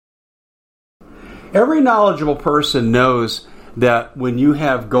Every knowledgeable person knows that when you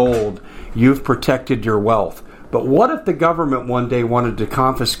have gold, you've protected your wealth. But what if the government one day wanted to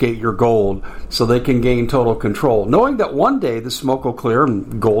confiscate your gold so they can gain total control, knowing that one day the smoke will clear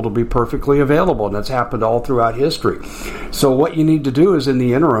and gold will be perfectly available, and that's happened all throughout history. So what you need to do is, in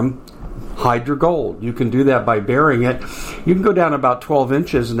the interim, hide your gold. You can do that by burying it. You can go down about 12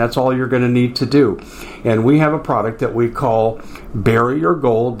 inches, and that's all you're going to need to do. And we have a product that we call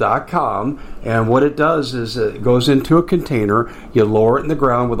buryyourgold.com, and what it does is it goes into a container. You lower it in the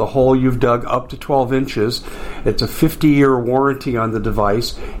ground with a hole you've dug up to 12 inches. It's a 50-year warranty on the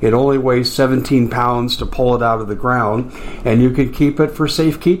device. It only weighs 17 pounds to pull it out of the ground, and you can keep it for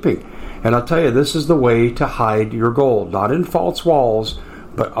safekeeping. And I'll tell you, this is the way to hide your gold, not in false walls,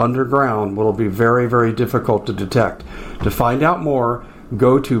 but underground. Will be very, very difficult to detect. To find out more,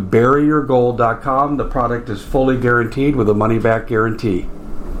 go to buryyourgold.com. The product is fully guaranteed with a money-back guarantee.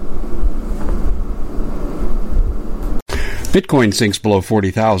 Bitcoin sinks below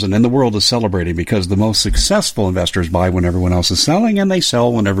 40,000, and the world is celebrating because the most successful investors buy when everyone else is selling, and they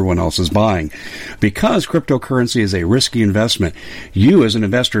sell when everyone else is buying. Because cryptocurrency is a risky investment, you as an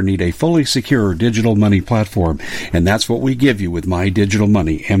investor need a fully secure digital money platform, and that's what we give you with My Digital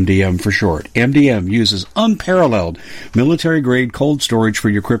Money, MDM for short. MDM uses unparalleled military-grade cold storage for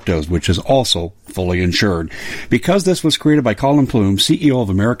your cryptos, which is also fully insured. Because this was created by Colin Plume, CEO of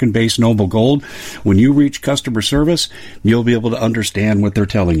American-based Noble Gold, when you reach customer service, you'll be able to understand what they're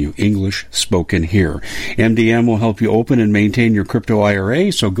telling you. English spoken here. MDM will help you open and maintain your crypto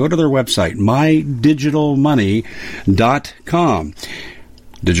IRA, so go to their website, mydigitalmoney.com.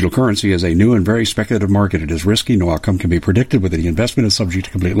 Digital currency is a new and very speculative market. It is risky. No outcome can be predicted. Whether the investment is subject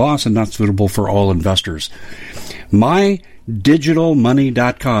to complete loss and not suitable for all investors.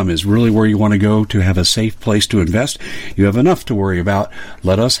 MyDigitalMoney.com is really where you want to go to have a safe place to invest. You have enough to worry about.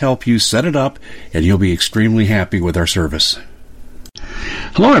 Let us help you set it up, and you'll be extremely happy with our service.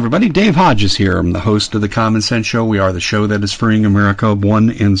 Hello, everybody. Dave Hodges here. I'm the host of the Common Sense Show. We are the show that is freeing America one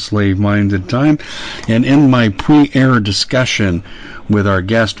enslaved mind at a time. And in my pre-air discussion with our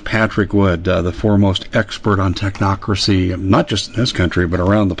guest, Patrick Wood, the foremost expert on technocracy, not just in this country, but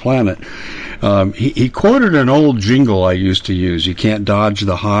around the planet, he quoted an old jingle I used to use, "You can't dodge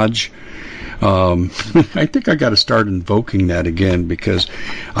the Hodge." I think I got to start invoking that again, because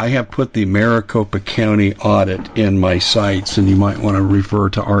I have put the Maricopa County audit in my sites, and you might want to refer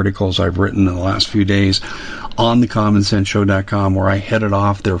to articles I've written in the last few days on thecommonsenseshow.com, where I headed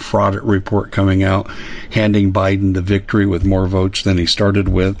off their fraud report coming out, handing Biden the victory with more votes than he started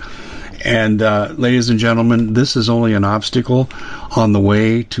with. And ladies and gentlemen, this is only an obstacle on the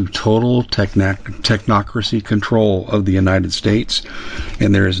way to total technocracy control of the United States.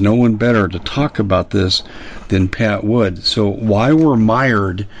 And there is no one better to talk about this than Pat Wood. So while we're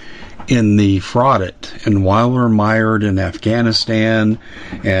mired in the fraud, and while we're mired in Afghanistan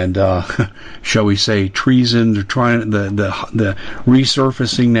and shall we say treason, trying the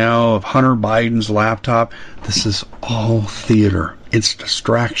resurfacing now of Hunter Biden's laptop, this is all theater. It's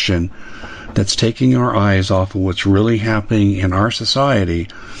distraction that's taking our eyes off of what's really happening in our society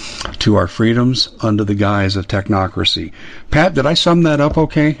to our freedoms under the guise of technocracy. Pat, did I sum that up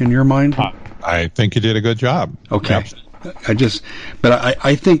okay in your mind? I think you did a good job. Okay. Yep.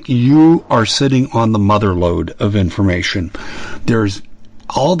 I think you are sitting on the mother lode of information. There's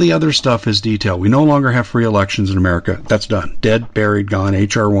all the other stuff is detail. We no longer have free elections in America. That's done. Dead, buried, gone.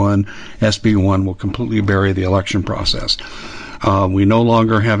 HR 1, SB 1 will completely bury the election process. We no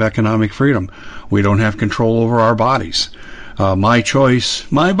longer have economic freedom. We don't have control over our bodies. My choice,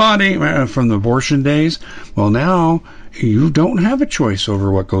 my body, from the abortion days. Well, now you don't have a choice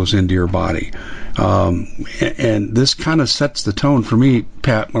over what goes into your body. And this kind of sets the tone for me,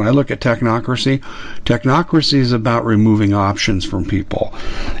 Pat, when I look at technocracy. Technocracy is about removing options from people.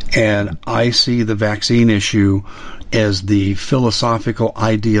 And I see the vaccine issue as the philosophical,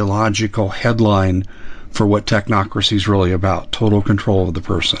 ideological headline for what technocracy is really about, total control of the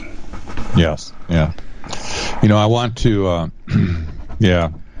person. Yes, yeah. You know, I want to,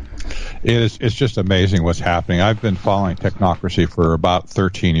 it's just amazing what's happening. I've been following technocracy for about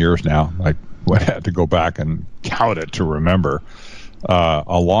 13 years now. I had to go back and count it to remember.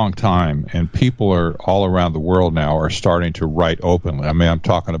 A long time, and people are all around the world now are starting to write openly. I mean, I'm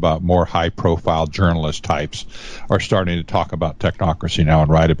talking about more high-profile journalist types are starting to talk about technocracy now and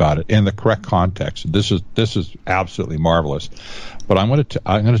write about it in the correct context. This is absolutely marvelous. But I'm going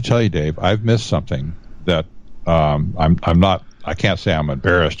to tell you, Dave, I've missed something that I can't say I'm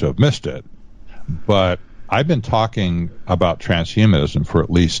embarrassed to have missed it, but I've been talking about transhumanism for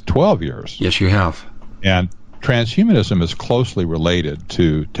at least 12 years. Yes, you have. And transhumanism is closely related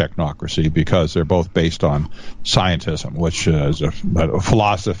to technocracy because they're both based on scientism, which is a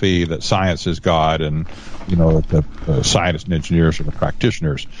philosophy that science is God, and the scientists and engineers are the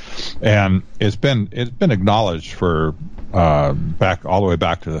practitioners. And it's been acknowledged for all the way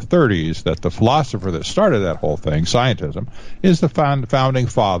back to the 30s that the philosopher that started that whole thing, scientism, is the founding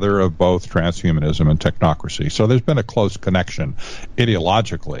father of both transhumanism and technocracy. So there's been a close connection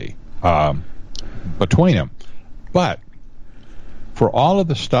ideologically between them. But for all of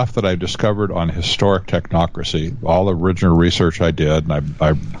the stuff that I discovered on historic technocracy, all the original research I did, and I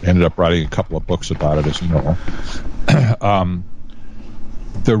ended up writing a couple of books about it, as you know,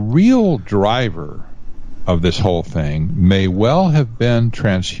 the real driver of this whole thing may well have been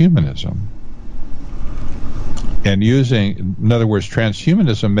transhumanism. And in other words,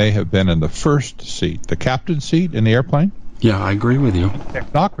 transhumanism may have been in the first seat, the captain's seat in the airplane. Yeah, I agree with you.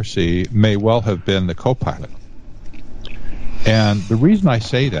 Technocracy may well have been the co-pilot. And the reason I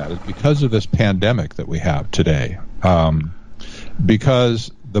say that is because of this pandemic that we have today.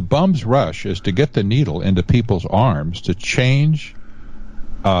 Because the bum's rush is to get the needle into people's arms to change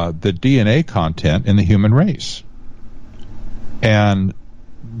the DNA content in the human race. And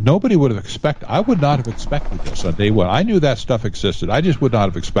nobody would have expected, I would not have expected this on day one. I knew that stuff existed. I just would not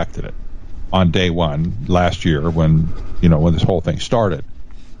have expected it on day one last year when this whole thing started.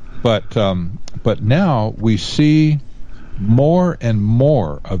 But now we see more and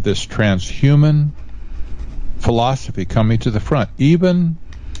more of this transhuman philosophy coming to the front. Even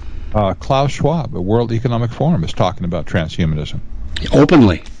Klaus Schwab at World Economic Forum is talking about transhumanism.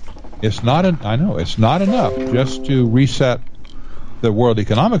 Openly. I know, it's not enough just to reset the world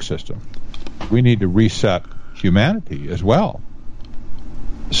economic system. We need to reset humanity as well.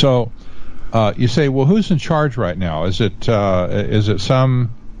 So you say, well, who's in charge right now? Is it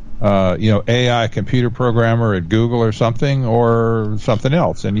some AI computer programmer at Google or something, or something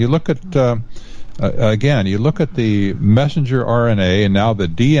else? And you look at you look at the messenger RNA and now the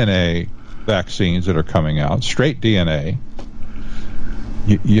DNA vaccines that are coming out, straight DNA.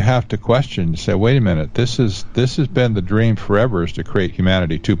 You have to question, say, wait a minute, this has been the dream forever, is to create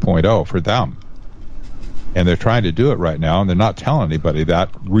humanity 2.0 for them. And they're trying to do it right now, and they're not telling anybody that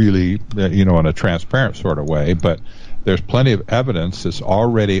really, in a transparent sort of way, but there's plenty of evidence that's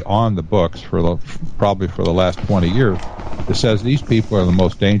already on the books probably for the last 20 years that says these people are the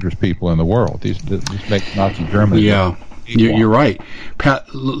most dangerous people in the world. These make Nazi Germany. Yeah. You're right.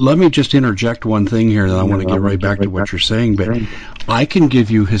 Pat, let me just interject one thing here, then I want to get right back to what you're saying, but I can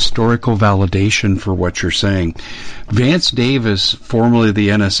give you historical validation for what you're saying. Vance Davis, formerly the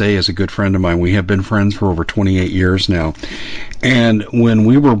NSA, is a good friend of mine. We have been friends for over 28 years now. And when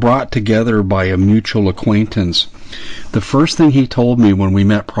we were brought together by a mutual acquaintance, the first thing he told me when we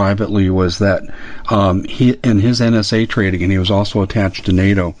met privately was that he, in his NSA training, and he was also attached to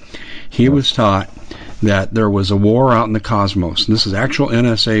NATO, he was taught that there was a war out in the cosmos. And this is actual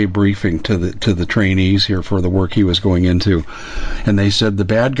NSA briefing to the trainees here for the work he was going into. And they said the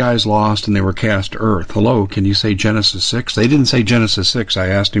bad guys lost and they were cast to Earth. Hello, can you say Genesis 6? They didn't say Genesis 6. I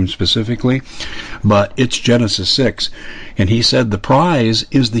asked him specifically, but it's Genesis 6. And he said the prize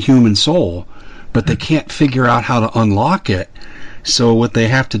is the human soul, but they can't figure out how to unlock it. So what they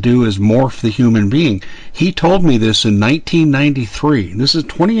have to do is morph the human being. He told me this in 1993. This is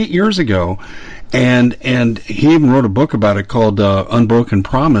 28 years ago. And he even wrote a book about it called Unbroken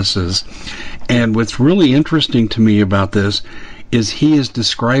Promises. And what's really interesting to me about this is he is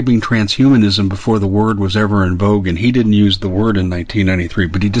describing transhumanism before the word was ever in vogue, and he didn't use the word in 1993,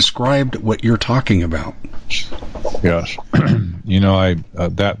 but he described what you're talking about. Yes.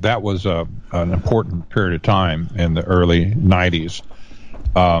 That was an important period of time in the early 90s.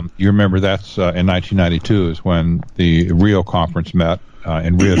 You remember that's in 1992 is when the Rio conference met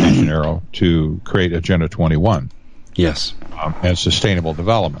in Rio de Janeiro to create Agenda 21. Yes. And sustainable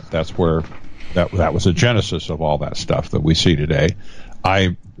development. That's where that was the genesis of all that stuff that we see today.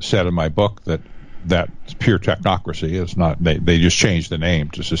 I said in my book that pure technocracy is not, they just changed the name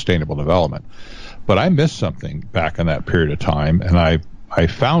to sustainable development. But I missed something back in that period of time, and I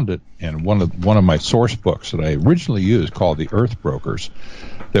found it in one of my source books that I originally used called The Earth Brokers,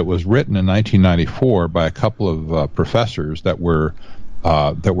 that was written in 1994 by a couple of professors that were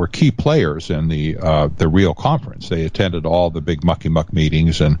key players in the Rio conference. They attended all the big mucky-muck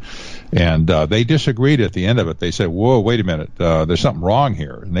meetings, and they disagreed at the end of it. They said, whoa, wait a minute, there's something wrong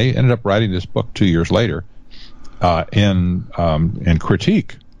here. And they ended up writing this book 2 years later in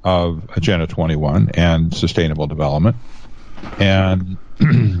critique of Agenda 21 and sustainable development. And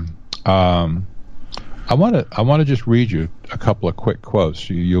I want to just read you a couple of quick quotes.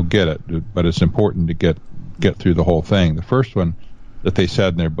 You'll get it, but it's important to get get through the whole thing. The first one that they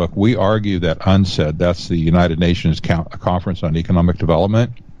said in their book, we argue that UNCED, that's the United Nations Conference on Economic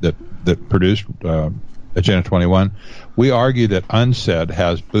Development that produced Agenda 21, we argue that UNCED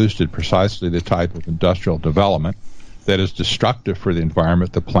has boosted precisely the type of industrial development that is destructive for the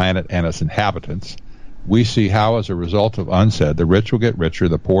environment, the planet, and its inhabitants. We see how, as a result of UNCED, the rich will get richer,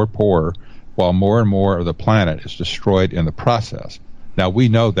 the poor poorer, while more and more of the planet is destroyed in the process. Now, we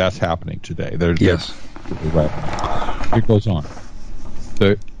know that's happening today. Yes. Right. It goes on.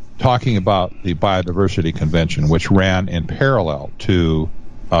 They're talking about the Biodiversity Convention, which ran in parallel to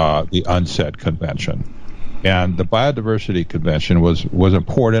the UNCED Convention. And the Biodiversity Convention was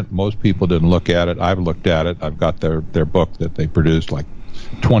important. Most people didn't look at it. I've looked at it. I've got their book that they produced, like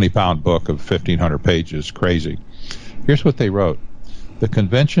 20-pound book of 1,500 pages. Crazy. Here's what they wrote. The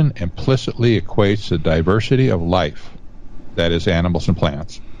convention implicitly equates the diversity of life, that is animals and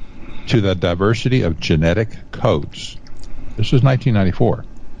plants, to the diversity of genetic codes. This was 1994.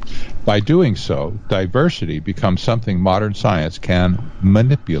 By doing so, diversity becomes something modern science can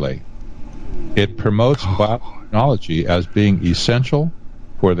manipulate. It promotes biotechnology as being essential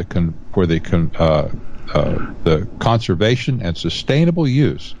for the conservation and sustainable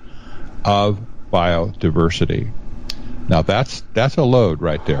use of biodiversity. Now that's a load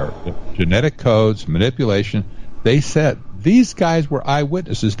right there. Genetic codes, manipulation. They said these guys were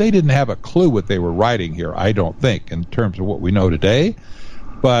eyewitnesses. They didn't have a clue what they were writing here, I don't think, in terms of what we know today.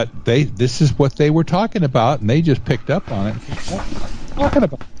 But this is what they were talking about, and they just picked up on it. Talking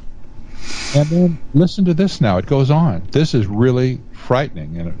about. And then listen to this now. It goes on. This is really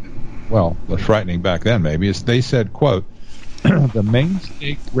frightening. And well, was frightening back then maybe. Is they said, quote, the main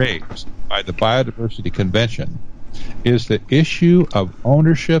stake raised by the Biodiversity Convention is the issue of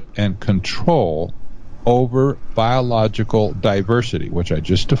ownership and control over biological diversity, which I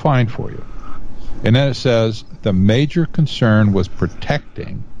just defined for you. And then it says the major concern was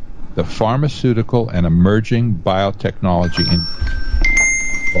protecting the pharmaceutical and emerging biotechnology in.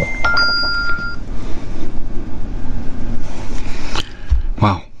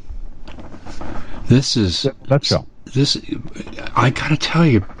 Wow. This is nutshell. This, I gotta tell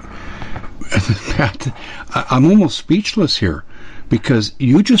you, Pat, I'm almost speechless here, because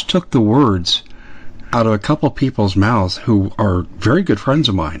you just took the words out of a couple of people's mouths who are very good friends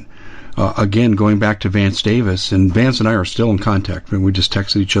of mine. Again, going back to Vance Davis, and Vance and I are still in contact, and we just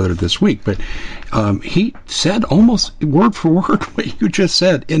texted each other this week, but he said almost word for word what you just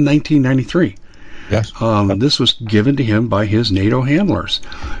said in 1993. Yes. This was given to him by his NATO handlers,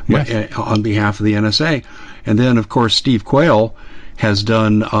 yes, on behalf of the NSA. And then, of course, Steve Quayle has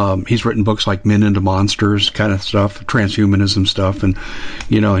done, he's written books like Men into Monsters kind of stuff, transhumanism stuff. And,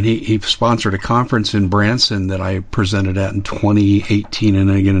 and he sponsored a conference in Branson that I presented at in 2018 and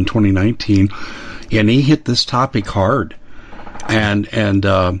again in 2019. And he hit this topic hard and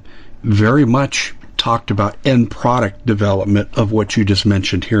very much talked about end product development of what you just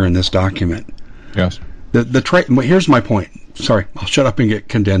mentioned here in this document. Yes. Here's my point. Sorry, I'll shut up and get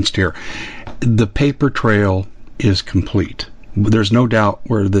condensed here. The paper trail is complete. There's no doubt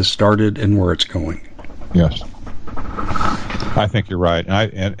where this started and where it's going. Yes. I think you're right.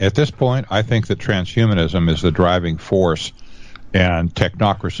 And at this point, I think that transhumanism is the driving force, and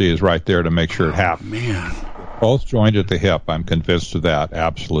technocracy is right there to make sure it happens. Man. Both joined at the hip. I'm convinced of that,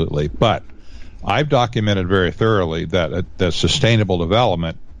 absolutely. But I've documented very thoroughly that sustainable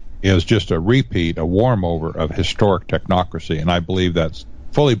development is just a repeat, a warm-over of historic technocracy, and I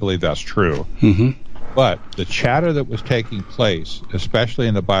fully believe that's true. Mm-hmm. But the chatter that was taking place, especially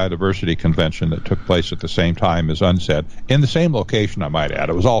in the Biodiversity Convention that took place at the same time as UNCED, in the same location, I might add,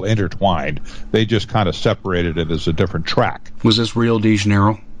 it was all intertwined. They just kind of separated it as a different track. Was this Rio de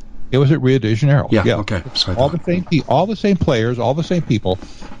Janeiro? It was at Rio de Janeiro. Yeah. Okay. So all the same players, all the same people.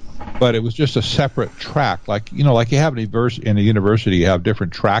 But it was just a separate track, like you have in a university, you have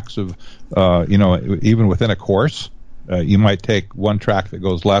different tracks of, even within a course, you might take one track that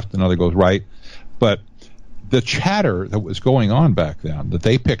goes left, another goes right. But the chatter that was going on back then that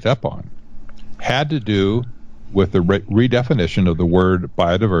they picked up on had to do with the redefinition of the word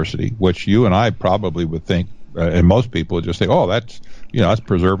biodiversity, which you and I probably would think, and most people would just say, oh, that's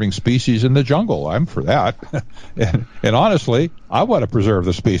preserving species in the jungle. I'm for that. and honestly, I want to preserve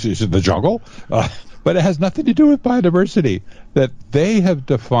the species in the jungle. But it has nothing to do with biodiversity that they have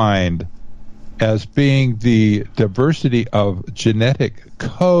defined as being the diversity of genetic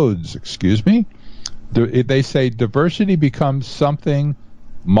codes. They say diversity becomes something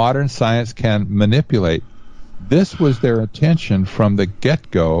modern science can manipulate. This was their intention from the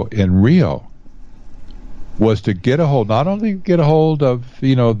get-go in Rio. was to get a hold, not only get a hold of,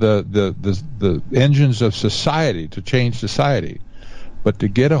 the engines of society to change society, but to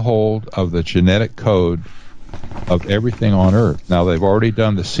get a hold of the genetic code of everything on Earth. Now, they've already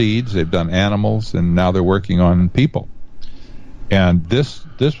done the seeds, they've done animals, and now they're working on people. And this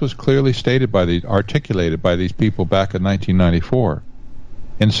was clearly articulated by these people back in 1994.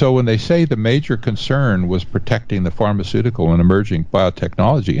 And so when they say the major concern was protecting the pharmaceutical and emerging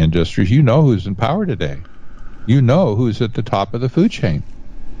biotechnology industries, you know who's in power today. You know who's at the top of the food chain.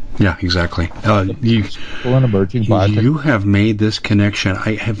 Yeah, exactly. You have made this connection.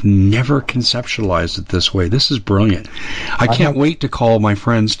 I have never conceptualized it this way. This is brilliant. I can't wait to call my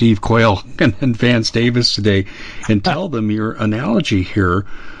friend Steve Quayle and Vance Davis today and tell them your analogy here.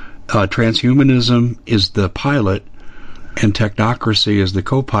 Transhumanism is the pilot and technocracy is the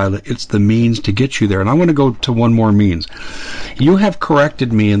co-pilot. It's the means to get you there. And I want to go to one more means. You have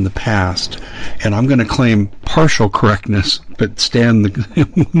corrected me in the past, and I'm going to claim partial correctness, but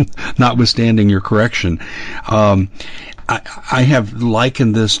notwithstanding your correction. I have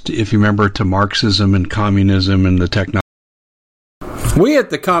likened this, if you remember, to Marxism and communism and the technology. We at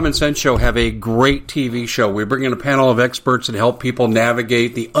the Common Sense Show have a great TV show. We bring in a panel of experts and help people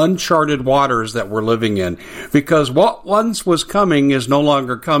navigate the uncharted waters that we're living in. Because what once was coming is no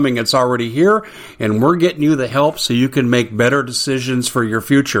longer coming. It's already here, and we're getting you the help so you can make better decisions for your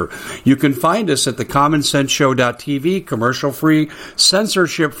future. You can find us at thecommonsenseshow.tv, commercial-free,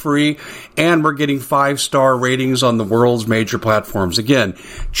 censorship-free, and we're getting 5-star ratings on the world's major platforms. Again,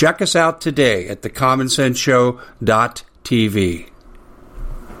 check us out today at thecommonsenseshow.tv.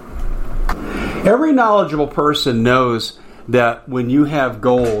 Every knowledgeable person knows that when you have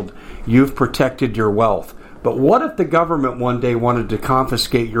gold, you've protected your wealth. But what if the government one day wanted to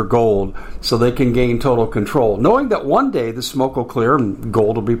confiscate your gold so they can gain total control, knowing that one day the smoke will clear and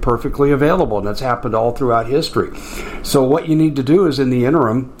gold will be perfectly available, and that's happened all throughout history. So what you need to do is, in the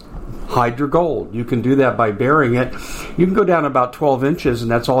interim, hide your gold. You can do that by burying it. You can go down about 12 inches, and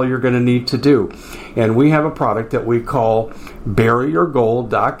that's all you're going to need to do. And we have a product that we call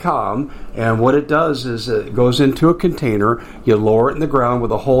buryyourgold.com, and what it does is it goes into a container. You lower it in the ground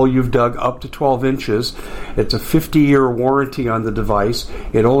with a hole you've dug up to 12 inches. It's a 50-year warranty on the device.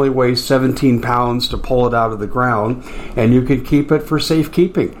 It only weighs 17 pounds to pull it out of the ground, and you can keep it for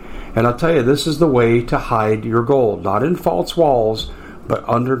safekeeping. And I'll tell you, this is the way to hide your gold, not in false walls, but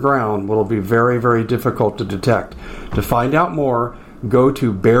underground. Will be very, very difficult to detect. To find out more, go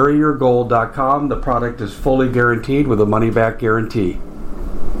to buryyourgold.com. The product is fully guaranteed with a money-back guarantee.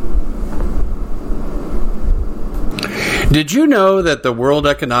 Did you know that the World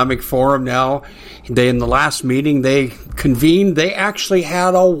Economic Forum now, in the last meeting they convened, they actually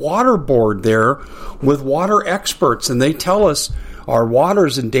had a water board there with water experts, and they tell us our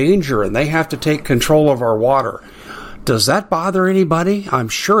water's in danger and they have to take control of our water. Does that bother anybody? I'm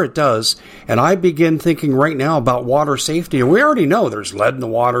sure it does. And I begin thinking right now about water safety. And we already know there's lead in the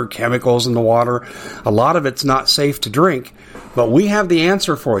water, chemicals in the water. A lot of it's not safe to drink. But we have the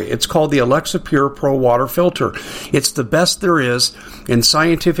answer for you. It's called the Alexa Pure Pro Water Filter. It's the best there is, and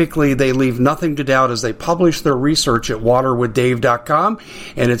scientifically they leave nothing to doubt as they publish their research at waterwithdave.com,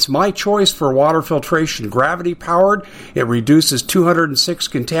 and it's my choice for water filtration. Gravity-powered, it reduces 206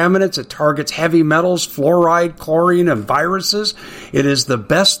 contaminants, it targets heavy metals, fluoride, chlorine, and viruses. It is the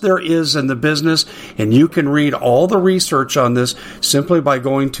best there is in the business, and you can read all the research on this simply by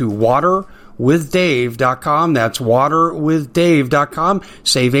going to waterwithdave.com. That's waterwithdave.com.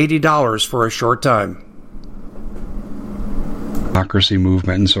 Save $80 for a short time. Technocracy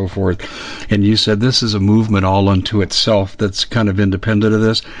movement and so forth. And you said this is a movement all unto itself that's kind of independent of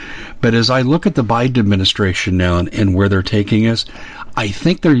this. But as I look at the Biden administration now and where they're taking us, I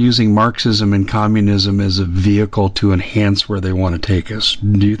think they're using Marxism and communism as a vehicle to enhance where they want to take us.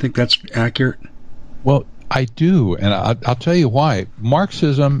 Do you think that's accurate? Well, I do, and I'll tell you why.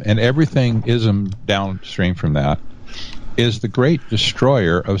 Marxism and everything ism downstream from that is the great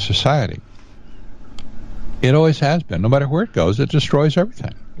destroyer of society. It always has been. No matter where it goes, it destroys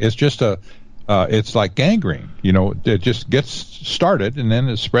everything. It's just it's like gangrene. You know, it just gets started and then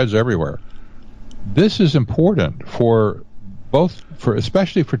it spreads everywhere. This is important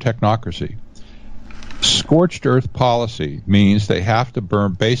especially for technocracy. Scorched earth policy means they have to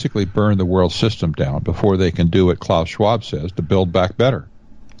basically burn the world system down before they can do what Klaus Schwab says, to build back better.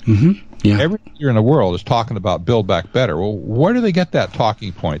 Mm-hmm. Yeah. Every leader in the world is talking about build back better. Well, where do they get that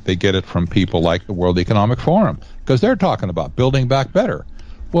talking point? They get it from people like the World Economic Forum, because they're talking about building back better.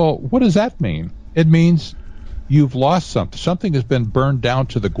 Well, what does that mean? It means you've lost something. Something has been burned down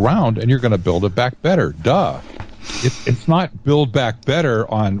to the ground, and you're going to build it back better. Duh. It's not build back better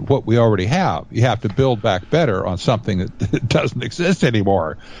on what we already have. You have to build back better on something that doesn't exist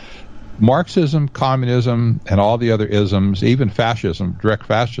anymore. Marxism, communism, and all the other isms, even fascism, direct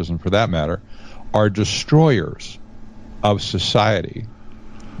fascism for that matter, are destroyers of society,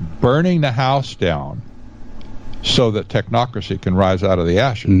 burning the house down so that technocracy can rise out of the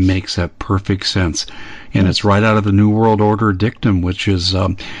ashes. Makes that perfect sense. And it's right out of the New World Order dictum, which is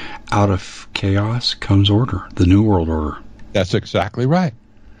out of chaos comes order, the New World Order. That's exactly right.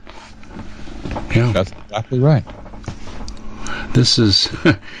 Yeah. That's exactly right. This is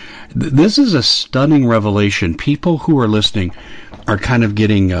this is a stunning revelation. People who are listening are kind of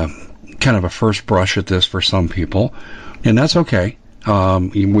getting kind of a first brush at this for some people, and that's okay.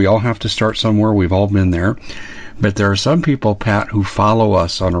 We all have to start somewhere. We've all been there. But there are some people, Pat, who follow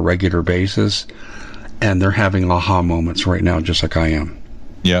us on a regular basis, and they're having aha moments right now, just like I am.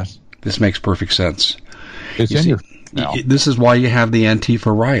 Yes. This makes perfect sense. It's in your now. This is why you have the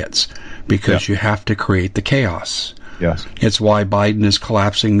Antifa riots, because you have to create the chaos. Yes. It's why Biden is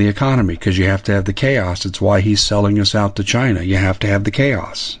collapsing the economy, because you have to have the chaos. It's why he's selling us out to China. You have to have the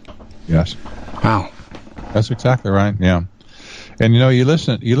chaos. Yes. Wow. That's exactly right. Yeah. And you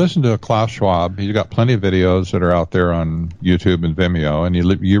listen to Klaus Schwab. He's got plenty of videos that are out there on YouTube and Vimeo, and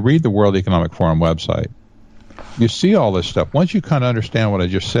you read the World Economic Forum website. You see all this stuff. Once you kind of understand what I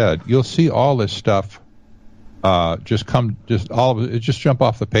just said, you'll see all this stuff just jump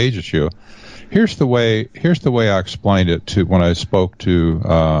off the page at you. Here's the way I explained it to when I spoke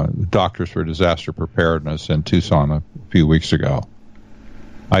to Doctors for Disaster Preparedness in Tucson a few weeks ago.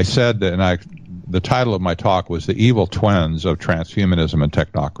 I said that, the title of my talk was The Evil Twins of Transhumanism and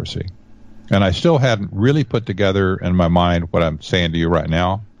Technocracy. And I still hadn't really put together in my mind what I'm saying to you right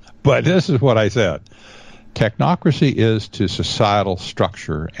now. But this is what I said. Technocracy is to societal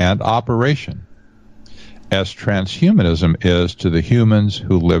structure and operation as transhumanism is to the humans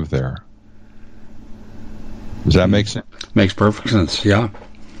who live there. Does that make sense? Makes perfect sense, yeah.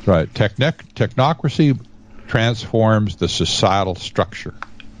 Right. Technocracy transforms the societal structure.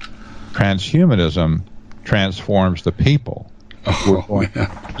 Transhumanism transforms the people. Oh,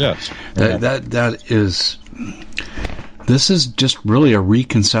 yeah. Yes. This is just really a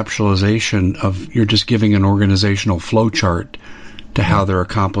reconceptualization of, you're just giving an organizational flow chart to how they're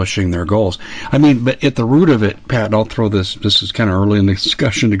accomplishing their goals. I mean, but at the root of it, Pat, and I'll throw this is kind of early in the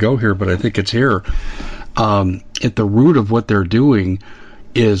discussion to go here, but I think it's here. At the root of what they're doing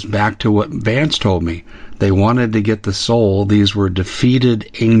is back to what Vance told me. They wanted to get the soul. These were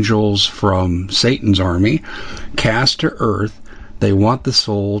defeated angels from Satan's army, cast to earth. They want the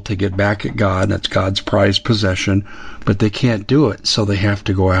soul to get back at God. That's God's prized possession, but they can't do it, so they have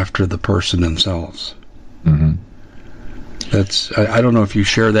to go after the person themselves. Mm-hmm. I don't know if you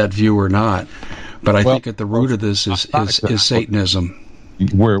share that view or not, but I think at the root of this is Satanism.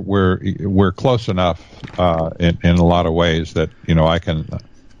 We're close enough in a lot of ways that I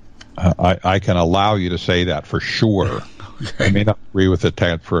can allow you to say that for sure. Okay. I may not agree with it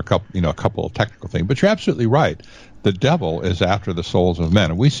for a couple of technical things, but you're absolutely right. The devil is after the souls of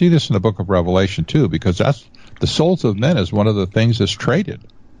men, and we see this in the Book of Revelation too, because that's the souls of men is one of the things that's traded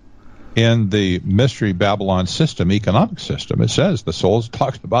in the Mystery Babylon system, economic system. It says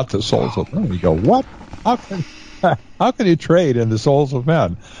talks about the souls of men. You go, what? How can you trade in the souls of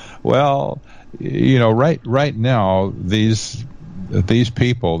men? Well, right now these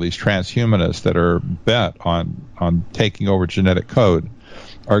people, these transhumanists that are bent on taking over genetic code,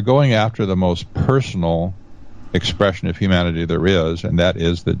 are going after the most personal expression of humanity there is, and that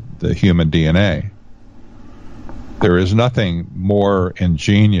is the human DNA. There is nothing more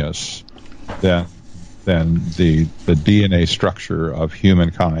ingenious than the DNA structure of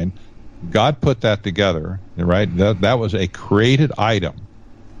humankind. God put that together, right? That was a created item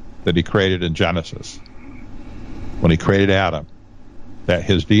that he created in Genesis when he created Adam. That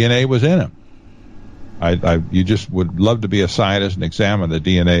his DNA was in him. You just would love to be a scientist and examine the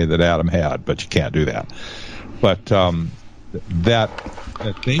DNA that Adam had, but you can't do that. But that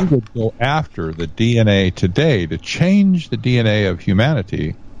they would go after the DNA today to change the DNA of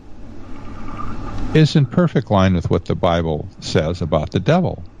humanity is in perfect line with what the Bible says about the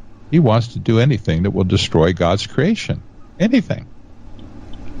devil. He wants to do anything that will destroy God's creation. Anything.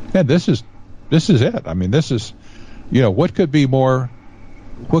 And this is it. I mean, this is, what could be more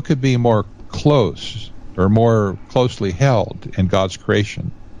close or more closely held in God's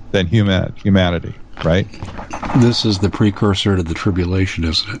creation than humanity, right? This is the precursor to the tribulation,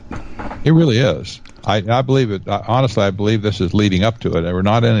 isn't it? It really is. I believe it. Honestly, I believe this is leading up to it. We're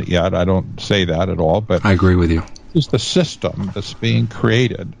not in it yet. I don't say that at all, but I agree with you. It's the system that's being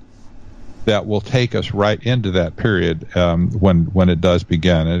created that will take us right into that period when it does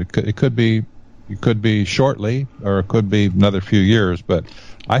begin. And it could be shortly, or it could be another few years, but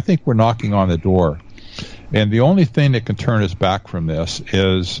I think we're knocking on the door. And the only thing that can turn us back from this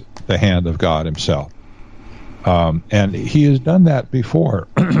is the hand of God himself. And he has done that before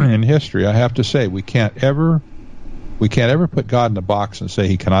in history. I have to say, we can't ever put God in a box and say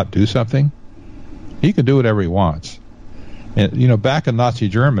he cannot do something. He can do whatever he wants. And, back in Nazi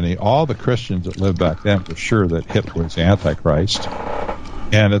Germany, all the Christians that lived back then were sure that Hitler was the Antichrist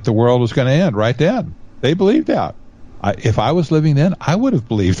and that the world was going to end right then. They believed that. If I was living then, I would have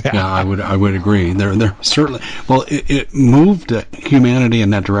believed that. Yeah, I would agree. They're certainly, well, it moved humanity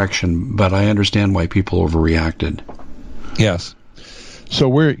in that direction, but I understand why people overreacted. Yes. So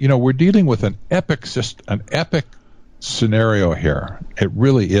we're dealing with an epic scenario here. It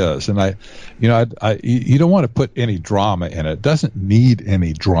really is. And you don't want to put any drama in it. It doesn't need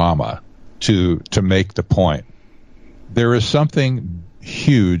any drama to make the point. There is something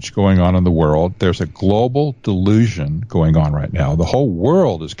huge going on in the world. There's a global delusion going on right now. The whole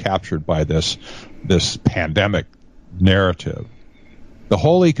world is captured by this pandemic narrative. The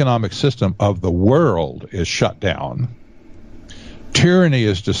whole economic system of the world is shut down. Tyranny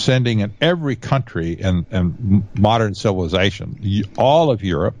is descending in every country in modern civilization. All of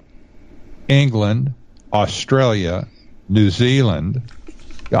Europe, England, Australia, New Zealand.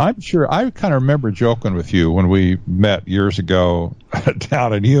 I'm sure, I kind of remember joking with you when we met years ago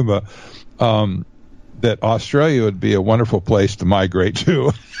down in Yuma, that Australia would be a wonderful place to migrate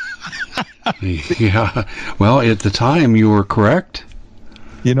to. Yeah. Well, at the time you were correct.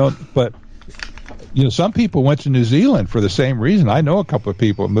 But some people went to New Zealand for the same reason. I know a couple of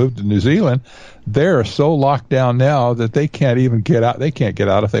people that moved to New Zealand. They're so locked down now that they can't even get out. They can't get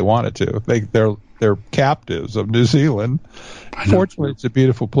out if they wanted to. They're captives of New Zealand. Fortunately, it's a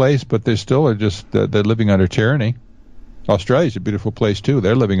beautiful place, but they still are they're living under tyranny. Australia's a beautiful place too.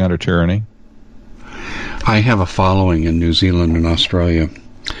 They're living under tyranny. I have a following in New Zealand and Australia.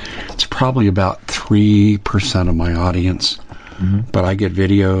 It's probably about 3% of my audience, but I get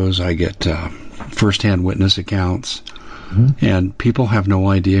videos, I get first-hand witness accounts, and people have no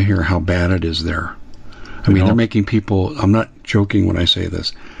idea here how bad it is there. I mean, they're making people, I'm not joking when I say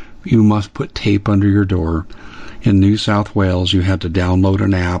this, you must put tape under your door. In New South Wales, you had to download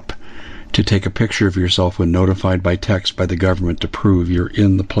an app to take a picture of yourself when notified by text by the government to prove you're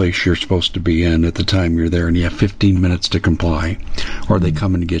in the place you're supposed to be in at the time you're there, and you have 15 minutes to comply, or they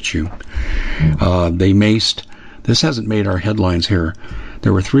come and get you. They maced, this hasn't made our headlines here.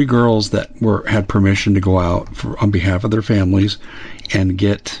 There were 3 girls that had permission to go out on behalf of their families and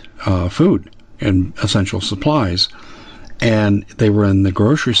get food and essential supplies. And they were in the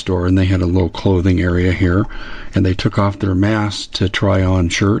grocery store, and they had a little clothing area here, and they took off their masks to try on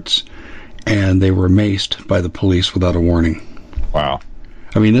shirts, and they were maced by the police without a warning. Wow.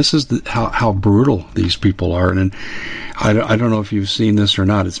 I mean, this is how brutal these people are. And I don't know if you've seen this or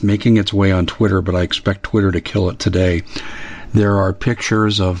not. It's making its way on Twitter, but I expect Twitter to kill it today. There are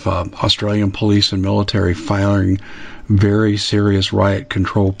pictures of Australian police and military firing very serious riot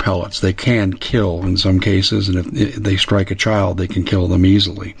control pellets. They can kill in some cases, and if they strike a child, they can kill them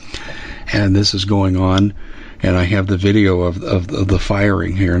easily. And this is going on, and I have the video of the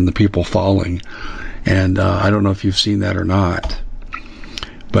firing here and the people falling. And I don't know if you've seen that or not.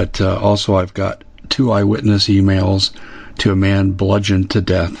 But also I've got 2 eyewitness emails to a man bludgeoned to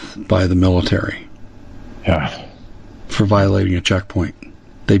death by the military. Yeah. For violating a checkpoint.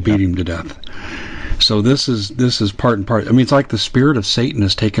 They beat him to death. So this is part and part. I mean, it's like the spirit of Satan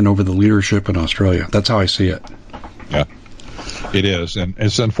has taken over the leadership in Australia. That's how I see it. Yeah, it is. And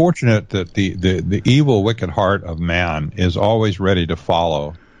it's unfortunate that the evil, wicked heart of man is always ready to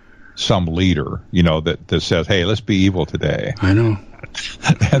follow some leader, that says, hey, let's be evil today. I know.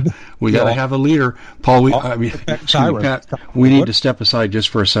 We got to have a leader. Paul, Pat, we need to step aside just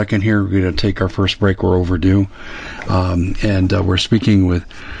for a second here. We're going to take our first break. We're overdue. And we're speaking with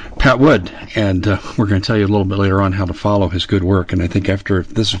Pat Wood, and we're going to tell you a little bit later on how to follow his good work. And I think if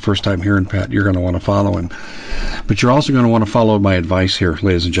this is the first time hearing Pat, you're going to want to follow him. But you're also going to want to follow my advice here,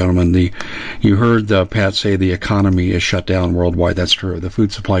 ladies and gentlemen. You heard Pat say the economy is shut down worldwide. That's true. The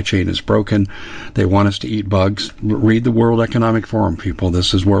food supply chain is broken. They want us to eat bugs. Read the World Economic Forum, people.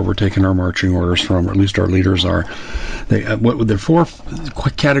 This is where we're taking our marching orders from, or at least our leaders are. There are 4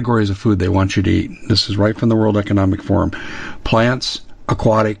 categories of food they want you to eat. This is right from the World Economic Forum. Plants,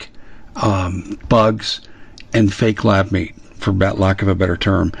 aquatic, bugs, and fake lab meat. for lack of a better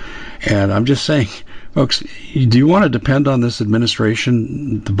term. And I'm just saying, folks, do you want to depend on this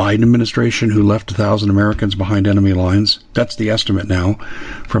administration, the Biden administration, who left 1,000 Americans behind enemy lines? That's the estimate now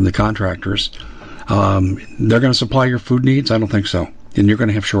from the contractors. They're going to supply your food needs? I don't think so. And you're going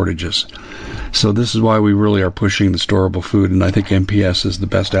to have shortages. So this is why we really are pushing the storable food, and I think MPS is the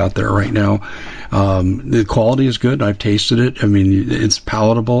best out there right now. The quality is good. I've tasted it. I mean, it's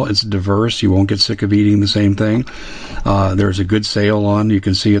palatable. It's diverse. You won't get sick of eating the same thing. There's a good sale on. You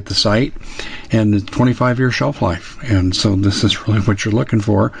can see at the site. And it's 25-year shelf life. And so this is really what you're looking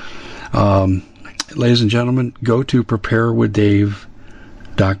for. Ladies and gentlemen, go to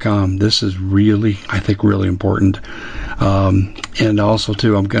preparewithdave.com. This is really, I think, really important. And also,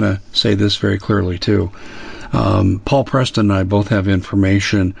 too, I'm going to say this very clearly, too. Paul Preston and I both have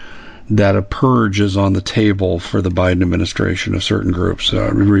information that a purge is on the table for the Biden administration of certain groups,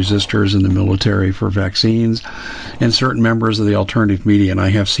 resistors in the military for vaccines, and certain members of the alternative media. And I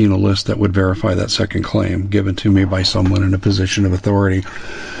have seen a list that would verify that second claim given to me by someone in a position of authority.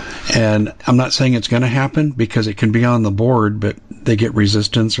 And I'm not saying it's going to happen, because it can be on the board, but they get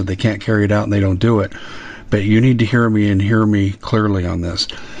resistance or they can't carry it out and they don't do it. But you need to hear me, and hear me clearly on this.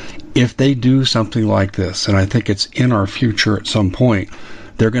 If they do something like this, and I think it's in our future at some point,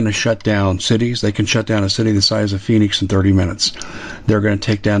 they're going to shut down cities. They can shut down a city the size of Phoenix in 30 minutes. They're going to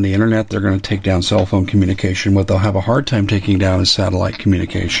take down the internet. They're going to take down cell phone communication. What they'll have a hard time taking down is satellite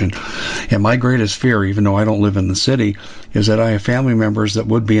communication. And my greatest fear, even though I don't live in the city, is that I have family members that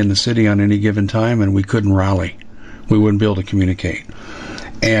would be in the city on any given time, and we couldn't rally. We wouldn't be able to communicate.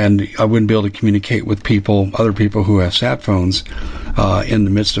 And I wouldn't be able to communicate with people, other people who have sat phones in the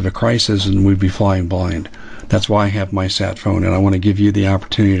midst of a crisis, and we'd be flying blind. That's why I have my sat phone, and I want to give you the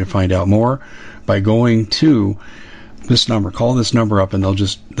opportunity to find out more by going to this number. Call this number up, and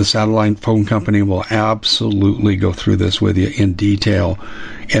the satellite phone company will absolutely go through this with you in detail.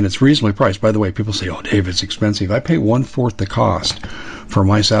 And it's reasonably priced. By the way, people say, "Oh, Dave, it's expensive." I pay 1/4 the cost for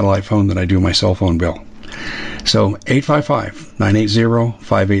my satellite phone than I do my cell phone bill. So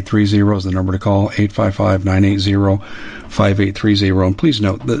 855-980-5830 is the number to call, 855-980-5830. And please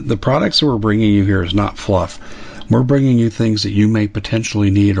note, the products that we're bringing you here is not fluff. We're bringing you things that you may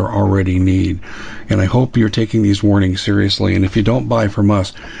potentially need or already need. And I hope you're taking these warnings seriously. And if you don't buy from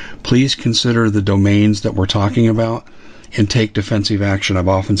us, please consider the domains that we're talking about and take defensive action. I've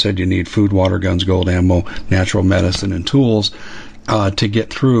often said you need food, water, guns, gold, ammo, natural medicine, and tools to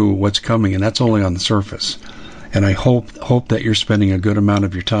get through what's coming, and that's only on the surface. And I hope that you're spending a good amount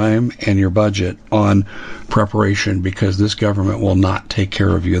of your time and your budget on preparation, because this government will not take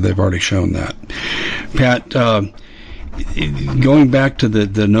care of you. They've already shown that. Pat, going back to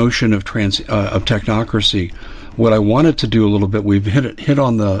the notion of technocracy, what I wanted to do a little bit, we've hit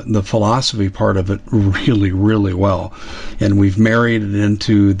on the philosophy part of it really, really well. And we've married it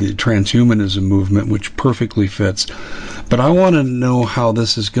into the transhumanism movement, which perfectly fits. But I want to know how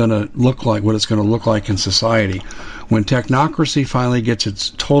this is going to look like, what it's going to look like in society. When technocracy finally gets its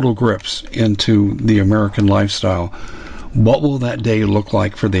total grips into the American lifestyle, what will that day look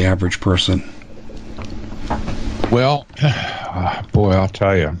like for the average person? Well, boy, I'll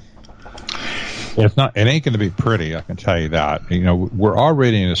tell you. It ain't going to be pretty, I can tell you that. You know, we're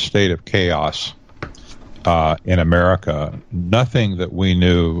already in a state of chaos in America. Nothing that we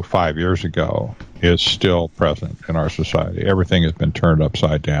knew 5 years ago is still present in our society. Everything has been turned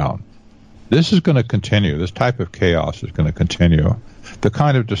upside down. This is going to continue. This type of chaos is going to continue. The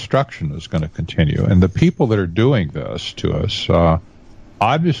kind of destruction is going to continue. And the people that are doing this to us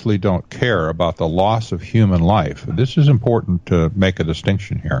obviously don't care about the loss of human life. This is important to make a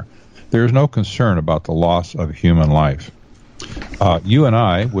distinction here. There is no concern about the loss of human life. You and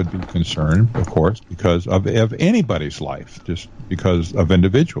I would be concerned, of course, because of anybody's life, just because of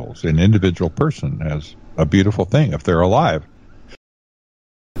individuals. An individual person has a beautiful thing if they're alive.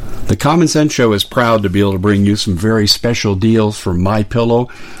 The Common Sense Show is proud to be able to bring you some very special deals from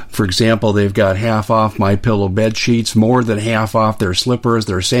MyPillow. For example, they've got half off MyPillow bed sheets, more than half off their slippers,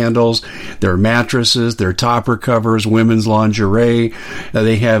 their sandals, their mattresses, their topper covers, women's lingerie.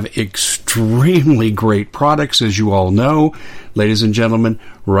 They have extremely great products, as you all know. Ladies and gentlemen,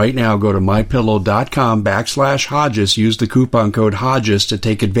 right now go to mypillow.com/Hodges. Use the coupon code Hodges to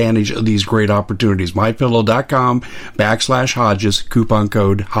take advantage of these great opportunities. mypillow.com/Hodges, coupon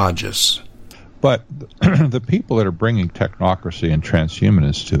code Hodges. But the people that are bringing technocracy and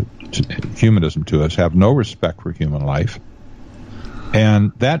transhumanism to us have no respect for human life.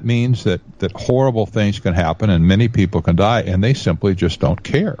 And that means that horrible things can happen and many people can die, and they simply just don't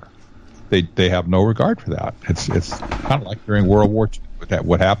care. They have no regard for that. It's kind of like during World War II.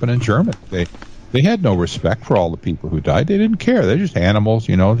 What happened in Germany? They had no respect for all the people who died. They didn't care. They're just animals,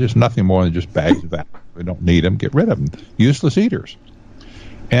 just nothing more than just bags of animals. We don't need them. Get rid of them. Useless eaters.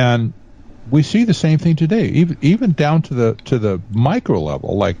 And we see the same thing today, even down to the micro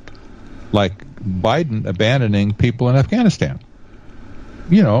level, like Biden abandoning people in Afghanistan.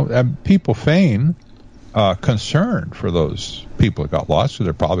 People feign concern for those people that got lost, so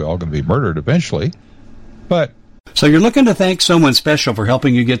they're probably all going to be murdered eventually. But so you're looking to thank someone special for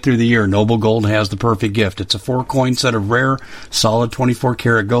helping you get through the year. Noble Gold has the perfect gift. It's a 4-coin set of rare, solid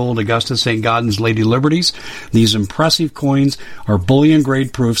 24-karat gold Augustus St. Gaudens Lady Liberties. These impressive coins are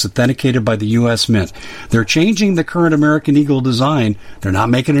bullion-grade proofs authenticated by the U.S. Mint. They're changing the current American Eagle design. They're not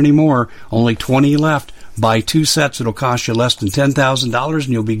making any more. Only 20 left. Buy 2 sets. It'll cost you less than $10,000, and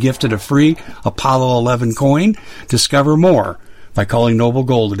you'll be gifted a free Apollo 11 coin. Discover more by calling Noble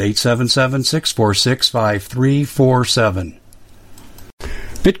Gold at 877-646-5347.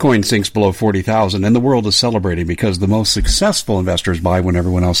 Bitcoin sinks below 40,000 and the world is celebrating because the most successful investors buy when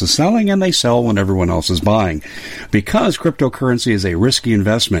everyone else is selling and they sell when everyone else is buying. Because cryptocurrency is a risky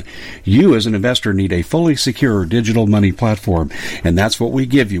investment, you as an investor need a fully secure digital money platform, and that's what we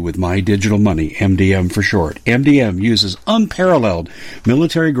give you with My Digital Money, MDM for short. MDM uses unparalleled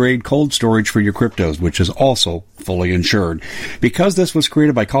military-grade cold storage for your cryptos, which is also fully insured. Because this was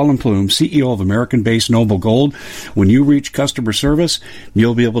created by Colin Plume, CEO of American-based Noble Gold, when you reach customer service,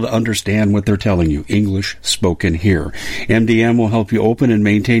 you'll be able to understand what they're telling you. English spoken here. MDM will help you open and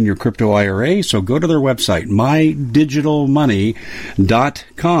maintain your crypto IRA, so go to their website,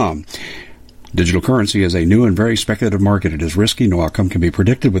 mydigitalmoney.com. Digital currency is a new and very speculative market. It is risky. No outcome can be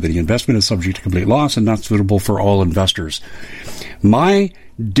predicted. With the investment is subject to complete loss and not suitable for all investors.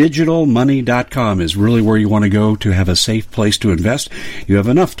 MyDigitalMoney.com is really where you want to go to have a safe place to invest. You have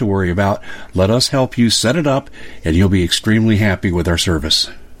enough to worry about. Let us help you set it up, and you'll be extremely happy with our service.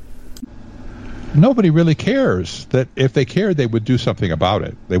 Nobody really cares. That if they cared, they would do something about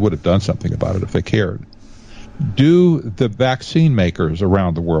it. They would have done something about it if they cared. Do the vaccine makers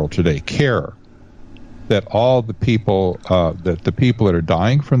around the world today care that all the people that the people that are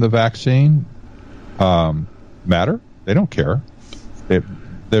dying from the vaccine matter? They don't care.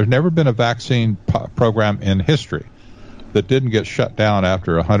 There's never been a vaccine program in history that didn't get shut down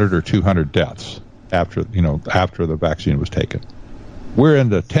after 100 or 200 deaths after the vaccine was taken. We're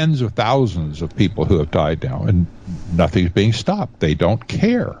into tens of thousands of people who have died now, and nothing's being stopped. They don't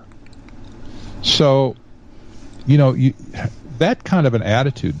care. So, that kind of an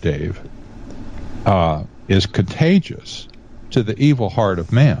attitude, Dave, is contagious to the evil heart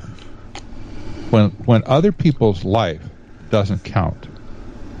of man. When other people's life doesn't count,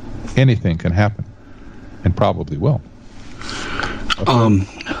 anything can happen, and probably will.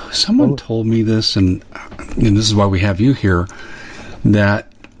 Someone told me this, and this is why we have you here,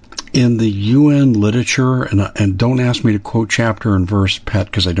 that in the UN literature, and don't ask me to quote chapter and verse, Pat,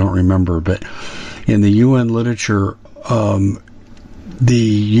 because I don't remember, but in the UN literature, the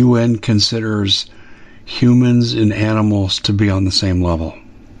UN considers humans and animals to be on the same level.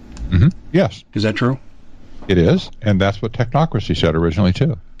 Mm-hmm. Yes. Is that true? It is, and that's what Technocracy said originally,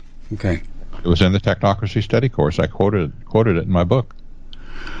 too. Okay. It was in the Technocracy study course. I quoted it in my book.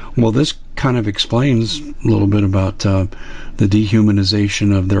 Well, this kind of explains a little bit about the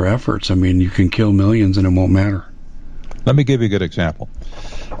dehumanization of their efforts. I mean, you can kill millions and it won't matter. Let me give you a good example.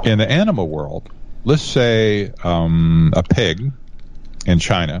 In the animal world, let's say a pig in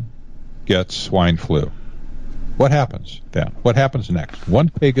China gets swine flu. What happens then? What happens next? One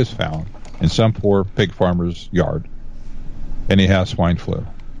pig is found in some poor pig farmer's yard, and he has swine flu.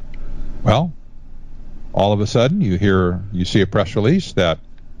 Well, all of a sudden you see a press release that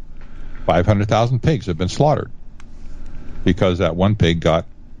 500,000 pigs have been slaughtered because that one pig got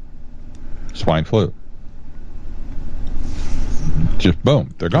swine flu. Just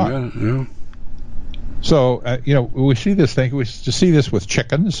boom, they're gone. Yeah. So, we see this thing. We just see this with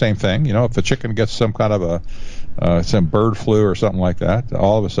chicken, the same thing. If a chicken gets some kind of some bird flu or something like that,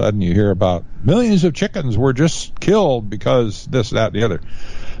 all of a sudden you hear about millions of chickens were just killed because this, that, and the other.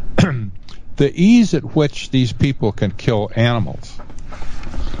 The ease at which these people can kill animals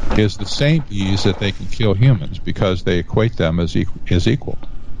is the same ease that they can kill humans because they equate them as equal.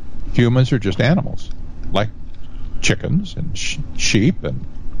 Humans are just animals, like chickens and sheep and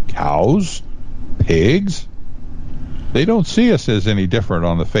cows, pigs. They don't see us as any different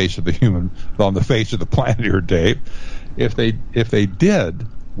on the face of the planet here, Dave. If they did,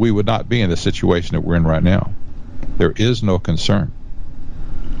 we would not be in the situation that we're in right now. There is no concern.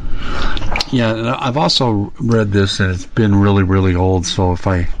 Yeah, and I've also read this, and it's been really, really old, so if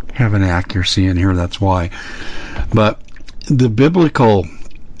I have an accuracy in here, that's why. But the biblical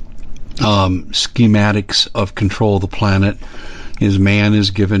schematics of control of the planet is man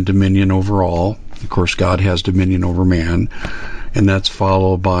is given dominion over all. Of course, God has dominion over man, and that's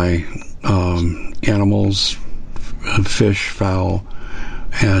followed by animals, fish, fowl,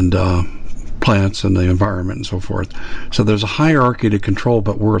 and plants and the environment and so forth. So there's a hierarchy to control,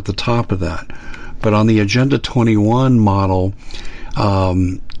 but we're at the top of that. But on the Agenda 21 model,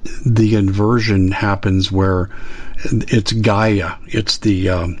 the inversion happens where it's Gaia, it's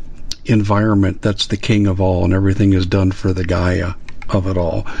the environment that's the king of all, and everything is done for the Gaia of it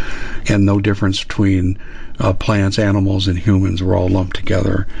all, and no difference between plants, animals, and humans. We're all lumped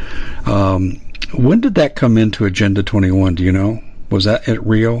together. When did that come into Agenda 21? Do you know? Was that at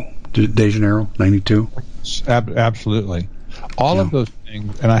Rio de Janeiro, 92? Absolutely. All of those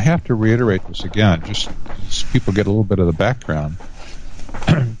things, and I have to reiterate this again, just so people get a little bit of the background.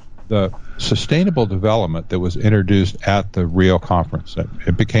 The sustainable development that was introduced at the Rio conference,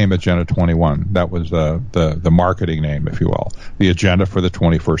 it became Agenda 21. That was the marketing name, if you will, the agenda for the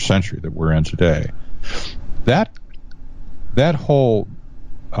 21st century that we're in today. That whole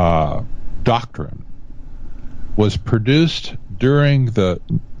doctrine was produced during the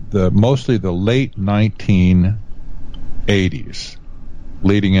mostly the late 1980s,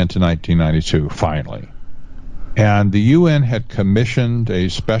 leading into 1992, finally. And the UN had commissioned a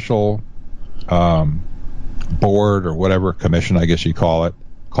special board, or whatever commission, I guess you call it,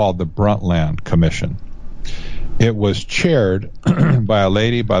 called the Brundtland Commission. It was chaired by a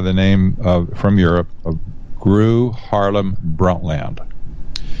lady by the name of, from Europe, of Gro Harlem Brundtland.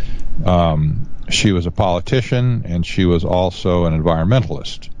 She was a politician, and she was also an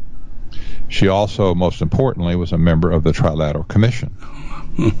environmentalist. She also, most importantly, was a member of the Trilateral Commission.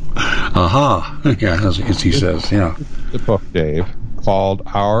 Aha. Yeah, as he says, yeah. The book, Dave, called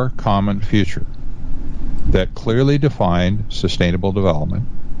Our Common Future, that clearly defined sustainable development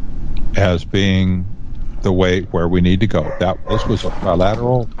as being the way where we need to go. This was a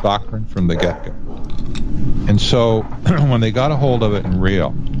trilateral doctrine from the get-go. And so when they got a hold of it in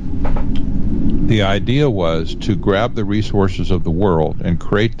Rio, the idea was to grab the resources of the world and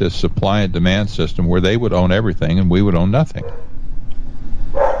create this supply and demand system where they would own everything and we would own nothing.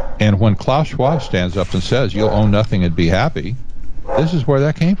 And when Klaus Schwab stands up and says, you'll own nothing and be happy, this is where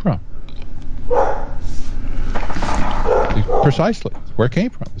that came from. Precisely. Where it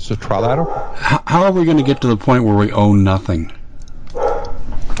came from. It's a trilateral. How are we going to get to the point where we own nothing?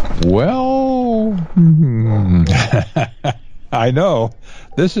 Well, I know.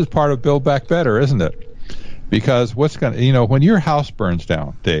 This is part of Build Back Better, isn't it? Because when your house burns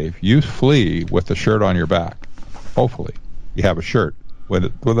down, Dave, you flee with the shirt on your back. Hopefully. You have a shirt.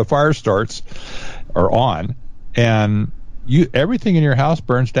 When the fire starts or on, and everything in your house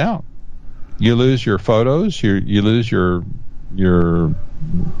burns down. You lose your photos, you lose your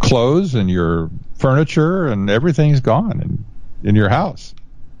clothes and your furniture, and everything's gone in your house.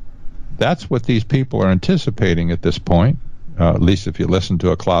 That's what these people are anticipating at this point, at least if you listen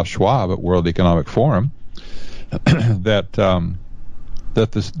to a Klaus Schwab at World Economic Forum, that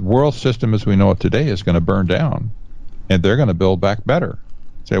this world system as we know it today is going to burn down. And they're going to build back better.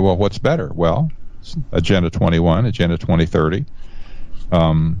 Say, well, what's better? Well, Agenda 21, Agenda 2030,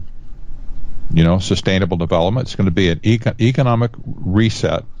 sustainable development. It's going to be an economic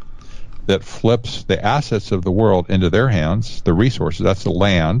reset that flips the assets of the world into their hands, the resources, that's the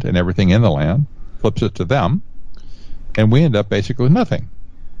land and everything in the land, flips it to them, and we end up basically with nothing.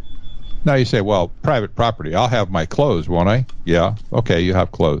 Now you say, well, private property, I'll have my clothes, won't I? Yeah, okay, you have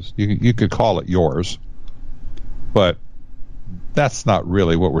clothes. You could call it yours. But that's not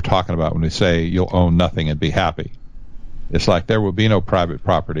really what we're talking about when we say you'll own nothing and be happy. It's like there will be no private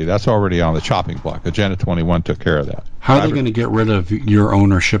property. That's already on the chopping block. Agenda 21 took care of that. How are they going to get rid of your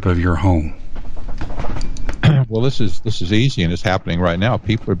ownership of your home? Well, this is easy, and it's happening right now.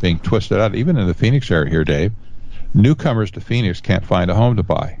 People are being twisted out. Even in the Phoenix area here, Dave, newcomers to Phoenix can't find a home to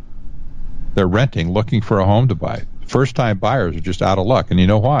buy. They're renting, looking for a home to buy. First-time buyers are just out of luck, and you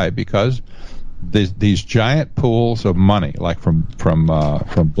know why? Because these giant pools of money, like from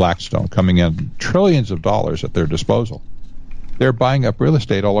Blackstone, coming in trillions of dollars at their disposal, they're buying up real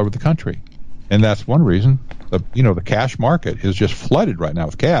estate all over the country, and that's one reason the cash market is just flooded right now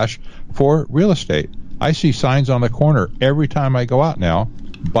with cash for real estate. I see signs on the corner every time I go out now: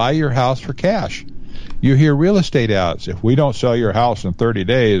 buy your house for cash. You hear real estate ads: if we don't sell your house in 30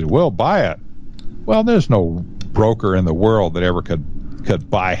 days, we'll buy it. Well, there's no broker in the world that ever could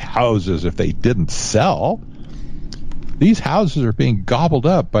buy houses if they didn't sell. These houses are being gobbled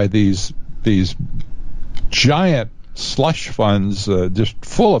up by these giant slush funds just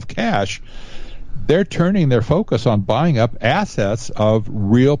full of cash they're turning their focus on buying up assets of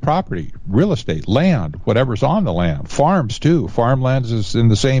real property, real estate, land, whatever's on the land, farms too. Farmland is in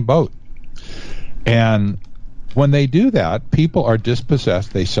the same boat. And when they do that, people are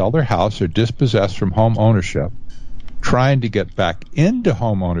dispossessed. They sell their house. They're dispossessed from home ownership. Trying to get back into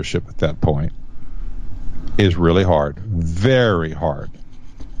home ownership at that point is really hard, very hard,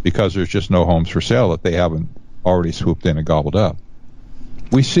 because there's just no homes for sale that they haven't already swooped in and gobbled up.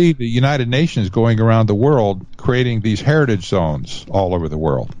 We see the United Nations going around the world creating these heritage zones all over the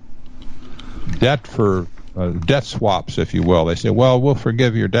world. Debt swaps, if you will. They say, well, we'll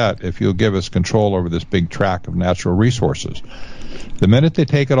forgive your debt if you'll give us control over this big tract of natural resources. The minute they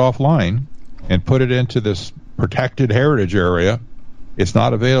take it offline and put it into this protected heritage area, it's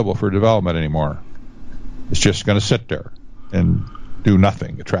not available for development anymore. It's just going to sit there and do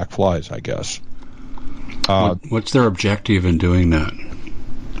nothing, attract flies, I guess. What's their objective in doing that?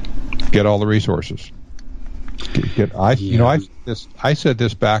 Get all the resources. I said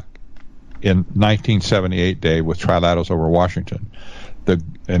this back in 1978 day with trilaterals over Washington.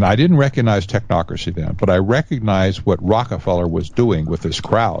 And I didn't recognize technocracy then, but I recognized what Rockefeller was doing with this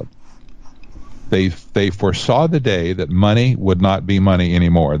crowd. They foresaw the day that money would not be money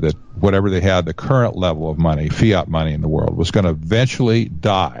anymore, that whatever they had, the current level of money, fiat money in the world, was going to eventually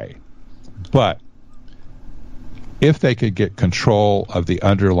die. But if they could get control of the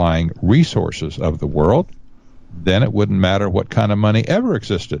underlying resources of the world, then it wouldn't matter what kind of money ever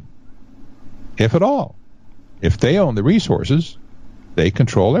existed, if at all. If they own the resources, they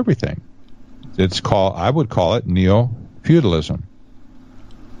control everything. I would call it neo-feudalism.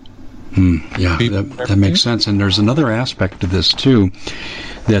 Yeah, that makes sense. And there's another aspect to this, too,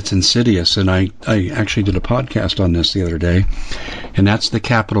 that's insidious. And I actually did a podcast on this the other day, and that's the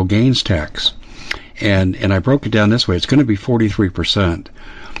capital gains tax. And I broke it down this way. It's going to be 43%.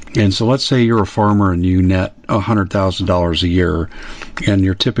 And so let's say you're a farmer and you net $100,000 a year, and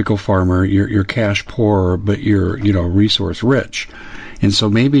your typical farmer, you're cash poor, but you're, resource rich. And so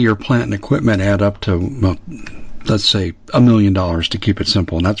maybe your plant and equipment add up to, well, let's say $1 million to keep it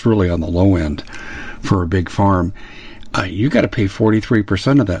simple. And that's really on the low end for a big farm. You got to pay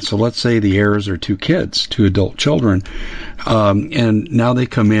 43% of that. So let's say the heirs are two adult children, and now they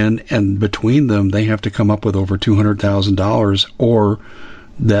come in, and between them, they have to come up with over $200,000, or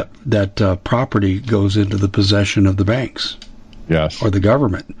that property goes into the possession of the banks, yes, or the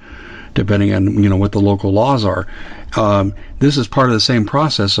government, depending on what the local laws are. This is part of the same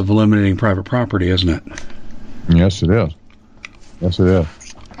process of eliminating private property, isn't it? Yes, it is. Yes, it is.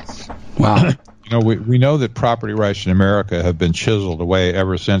 Wow. We know that property rights in America have been chiseled away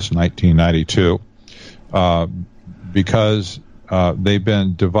ever since 1992 because they've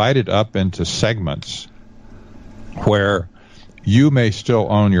been divided up into segments where you may still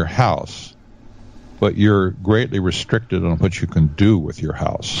own your house, but you're greatly restricted on what you can do with your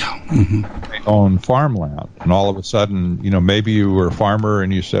house. Mm-hmm. You may own farmland, and all of a sudden, maybe you were a farmer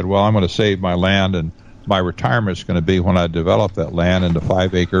and you said, well, I'm going to save my land, and my retirement is going to be when I develop that land into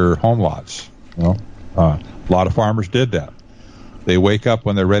 5-acre home lots. A lot of farmers did that. They wake up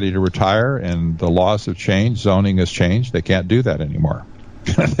when they're ready to retire, and the laws have changed. Zoning has changed. They can't do that anymore.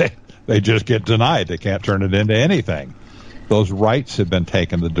 They just get denied. They can't turn it into anything. Those rights have been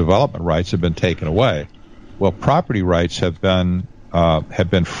taken. The development rights have been taken away. Well, property rights have been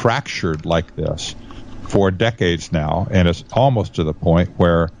fractured like this for decades now, and it's almost to the point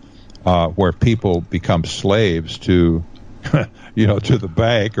where people become slaves to to the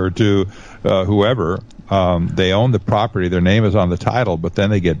bank or to whoever. They own the property, their name is on the title, but then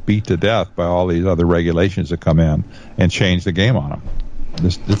they get beat to death by all these other regulations that come in and change the game on them.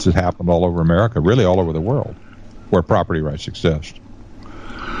 This has happened all over America, really all over the world, where property rights exist.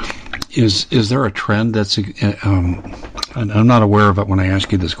 Is there a trend that's, and I'm not aware of it when I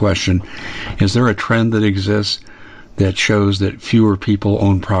ask you this question, is there a trend that exists that shows that fewer people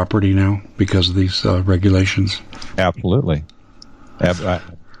own property now because of these regulations? Absolutely.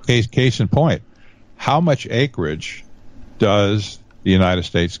 Case in point, how much acreage does the United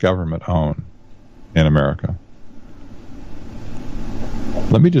States government own in America?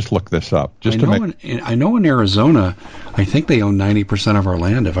 Let me just look this up. I know in Arizona, I think they own 90% of our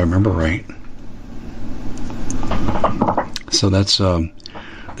land, if I remember right. So that's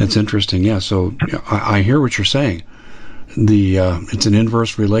interesting. Yeah. So I hear what you're saying. It's an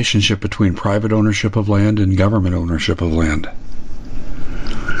inverse relationship between private ownership of land and government ownership of land.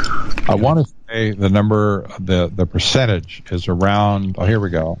 I want to say the number, the percentage is around. Oh, here we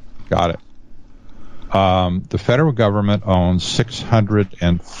go. Got it. The federal government owns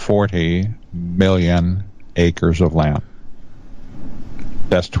 640 million acres of land.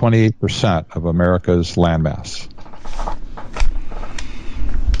 That's 28% of America's landmass.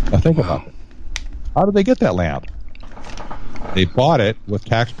 Now think about it. How did they get that land? They bought it with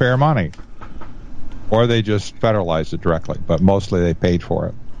taxpayer money, or they just federalized it directly, but mostly they paid for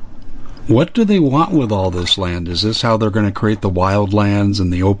it. What do they want with all this land? Is this how they're going to create the wildlands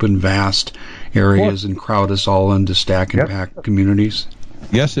and the open, vast areas and crowd us all into stack and pack communities?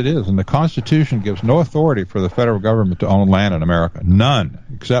 Yes, it is. And the Constitution gives no authority for the federal government to own land in America. None,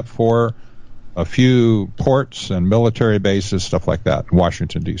 except for a few ports and military bases, stuff like that, in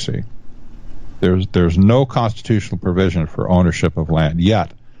Washington, D.C. There's no constitutional provision for ownership of land,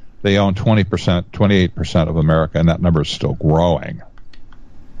 yet they own 28% of America, and that number is still growing.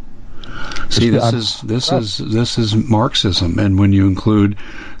 See, this is Marxism, and when you include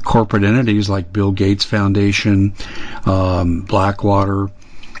corporate entities like Bill Gates Foundation, Blackwater,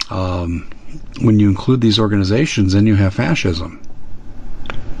 when you include these organizations, then you have fascism.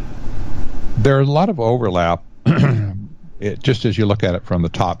 There's a lot of overlap. Just as you look at it from the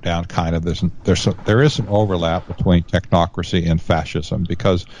top down, kind of, there is some overlap between technocracy and fascism,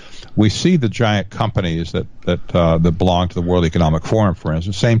 because we see the giant companies that belong to the World Economic Forum, for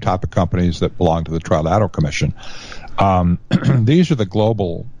instance, same type of companies that belong to the Trilateral Commission. These are the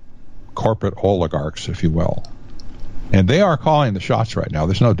global corporate oligarchs, if you will, and they are calling the shots right now.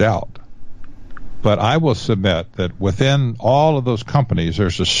 There's no doubt. But I will submit that within all of those companies,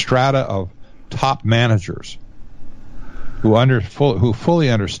 there's a strata of top managers who fully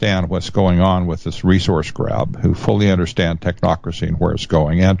understand what's going on with this resource grab, who fully understand technocracy and where it's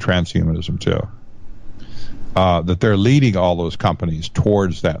going, and transhumanism too. That they're leading all those companies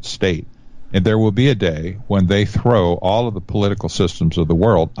towards that state. And there will be a day when they throw all of the political systems of the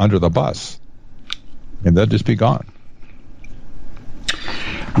world under the bus, and they'll just be gone.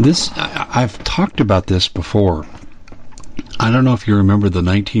 I've talked about this before. I don't know if you remember the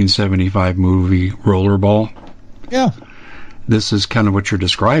 1975 movie Rollerball. Yeah. This is kind of what you're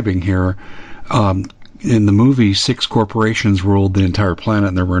describing here. In the movie, 6 corporations ruled the entire planet,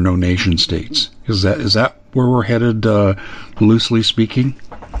 and there were no nation states. Is that where we're headed, loosely speaking?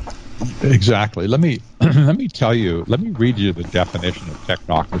 Exactly. Let me tell you. Let me read you the definition of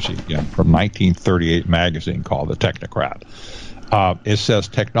technocracy again from 1938 magazine called The Technocrat. It says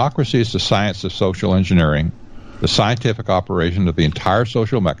technocracy is the science of social engineering, the scientific operation of the entire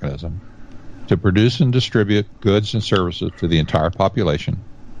social mechanism to produce and distribute goods and services to the entire population.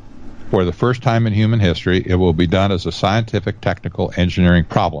 For the first time in human history, it will be done as a scientific, technical, engineering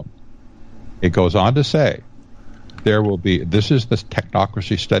problem. It goes on to say, this is the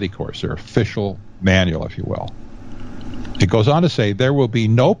Technocracy Study Course, their official manual, if you will. It goes on to say, there will be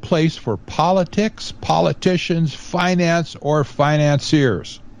no place for politics, politicians, finance, or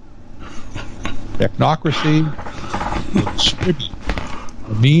financiers. Technocracy will distribute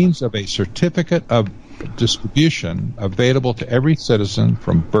the means of a certificate of distribution available to every citizen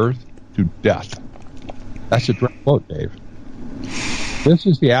from birth to death. That's a direct quote, Dave. This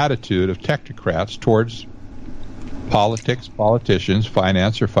is the attitude of technocrats towards politics, politicians,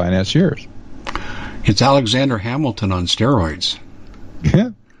 finance, or financiers. It's Alexander Hamilton on steroids. Yeah.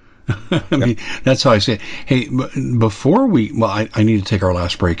 I mean, that's how I say it. Hey, before I need to take our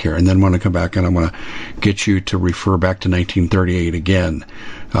last break here, and then when I come back, and I'm going to get you to refer back to 1938 again.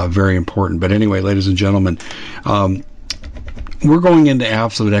 Very important. But anyway, ladies and gentlemen, we're going into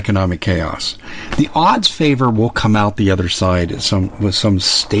absolute economic chaos. The odds favor we'll come out the other side with some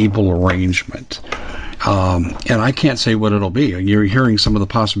stable arrangement. And I can't say what it'll be. You're hearing some of the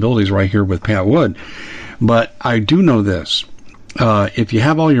possibilities right here with Pat Wood. But I do know this. If you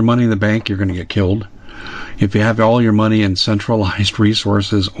have all your money in the bank, you're going to get killed. If you have all your money in centralized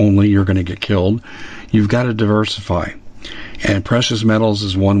resources only, you're going to get killed. You've got to diversify. And precious metals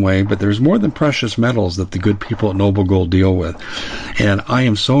is one way, but there's more than precious metals that the good people at Noble Gold deal with. And I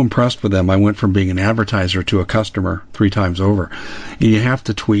am so impressed with them. I went from being an advertiser to a customer 3 times over. You have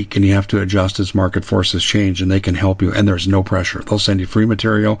to tweak and you have to adjust as market forces change, and they can help you. And there's no pressure. They'll send you free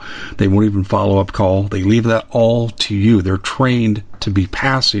material. They won't even follow-up call. They leave that all to you. They're trained to be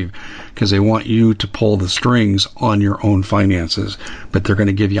passive because they want you to pull the strings on your own finances. But they're going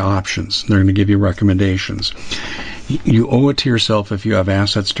to give you options. They're going to give you recommendations. You owe it to yourself, if you have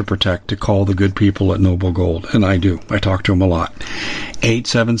assets to protect, to call the good people at Noble Gold. And I do. I talk to them a lot.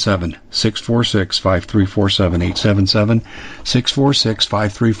 877-646-5347.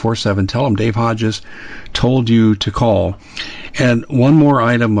 877-646-5347. Tell them Dave Hodges told you to call. And one more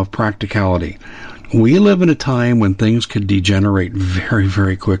item of practicality. We live in a time when things could degenerate very,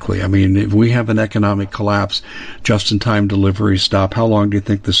 very quickly. I mean, if we have an economic collapse, just-in-time deliveries stop, how long do you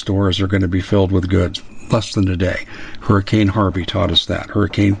think the stores are going to be filled with goods? less than a day. Hurricane Harvey taught us that.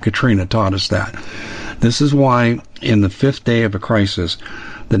 Hurricane Katrina taught us that. This is why in the 5th day of a crisis,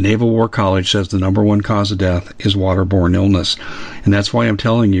 the Naval War College says the number one cause of death is waterborne illness. And that's why I'm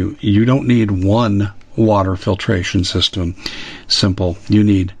telling you, you don't need one water filtration system. Simple. You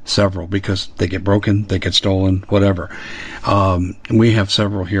need several, because they get broken, they get stolen, whatever. We have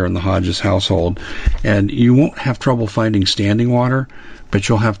several here in the Hodges household, and you won't have trouble finding standing water, but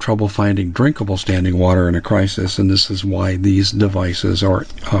you'll have trouble finding drinkable standing water in a crisis, and this is why these devices are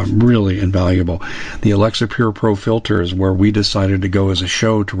really invaluable. The Alexa Pure Pro filter is where we decided to go as a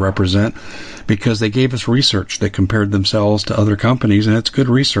show to represent, because they gave us research that compared themselves to other companies, and it's good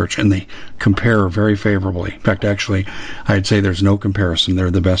research, and they compare very favorably. In fact, actually, I'd say there's no comparison. They're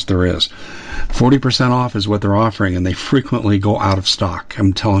the best there is. 40% off is what they're offering, and they frequently go out of stock.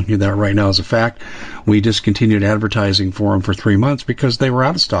 I'm telling you that right now as a fact. We discontinued advertising for them for 3 months because they were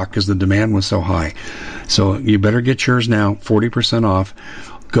out of stock because the demand was so high. So you better get yours now, 40% off.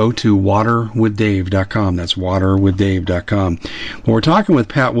 Go to waterwithdave.com. That's waterwithdave.com. Well, we're talking with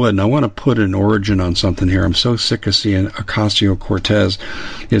Pat Wood, and I want to put an origin on something here. I'm so sick of seeing Ocasio-Cortez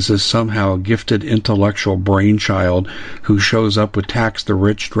is this somehow gifted intellectual brainchild who shows up with tax the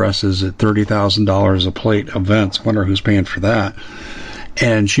rich dresses at $30,000 a plate events. Wonder who's paying for that.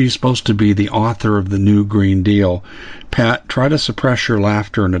 And she's supposed to be the author of the new Green Deal. Pat, try to suppress your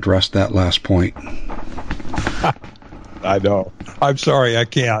laughter and address that last point. I know. I'm sorry, I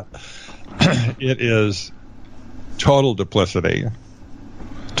can't. It is total duplicity,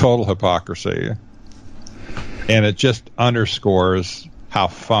 total hypocrisy, and it just underscores how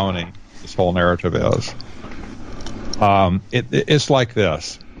phony this whole narrative is. It's like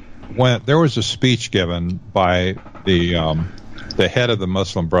this. When there was a speech given by the head of the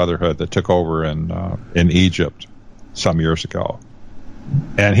Muslim Brotherhood that took over in Egypt some years ago.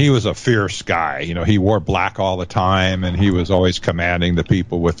 And he was a fierce guy. You know, he wore black all the time, and he was always commanding the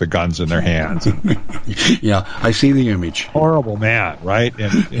people with the guns in their hands. Yeah, I see the image. Horrible man, right?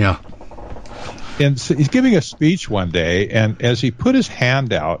 Yeah. And so he's giving a speech one day, and as he put his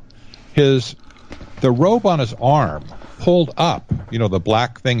hand out, the robe on his arm pulled up, you know, the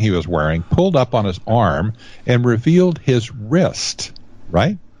black thing he was wearing, pulled up on his arm and revealed his wrist,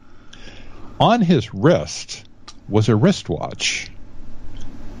 right? On his wrist was a wristwatch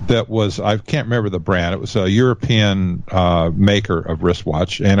that was, I can't remember the brand, it was a European maker of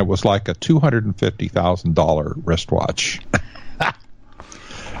wristwatch, and it was like a $250,000 wristwatch.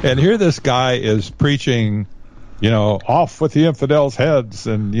 And here this guy is preaching, you know, off with the infidels' heads,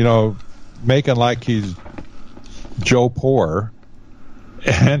 and, you know, making like he's Joe Poor,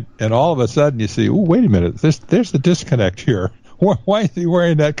 and all of a sudden you see, oh, wait a minute, there's the disconnect here. Why is he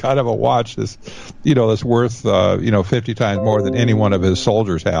wearing that kind of a watch that's worth 50 times more than any one of his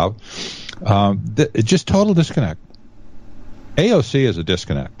soldiers have? It's just total disconnect. AOC is a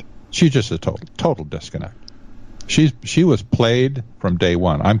disconnect. She's just a total disconnect. She was played from day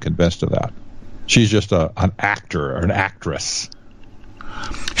one. I'm convinced of that. She's just an actor or an actress.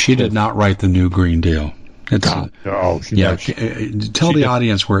 She did not write the new Green Deal. No, tell the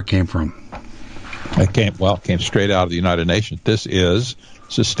audience where it came from. It came straight out of the United Nations. This is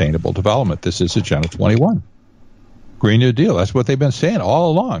sustainable development. This is Agenda 21. Green New Deal. That's what they've been saying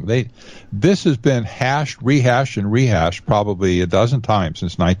all along. This has been rehashed probably a dozen times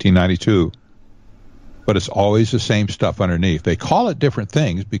since 1992. But it's always the same stuff underneath. They call it different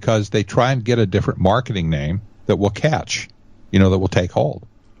things because they try and get a different marketing name that will catch, that will take hold.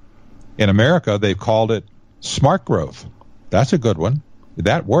 In America, they've called it smart growth. That's a good one.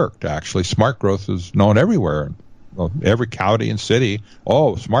 That worked, actually. Smart growth is known everywhere. Every county and city,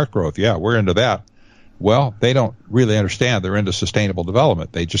 smart growth, yeah, we're into that. Well, they don't really understand they're into sustainable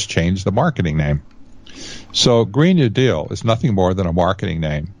development. They just changed the marketing name. So Green New Deal is nothing more than a marketing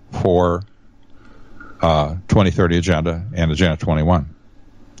name for 2030 Agenda and Agenda 21.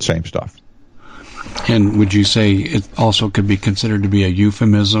 Same stuff. And would you say it also could be considered to be a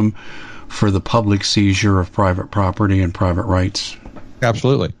euphemism for the public seizure of private property and private rights?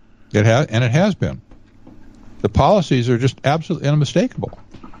 Absolutely. It has been. The policies are just absolutely unmistakable.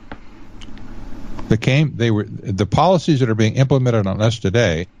 The policies that are being implemented on us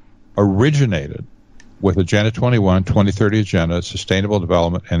today originated with Agenda 21, 2030 Agenda, Sustainable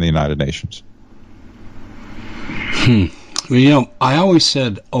Development, and the United Nations. I always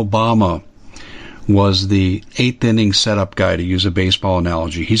said Obama was the 8th inning setup guy, to use a baseball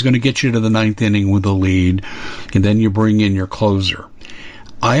analogy. He's going to get you to the 9th inning with a lead, and then you bring in your closer.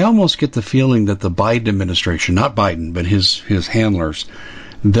 I almost get the feeling that the Biden administration, not Biden, but his handlers,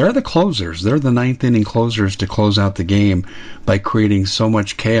 they're the closers. They're the 9th inning closers to close out the game by creating so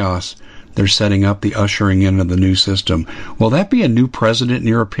much chaos they're setting up the ushering in of the new system. Will that be a new president, in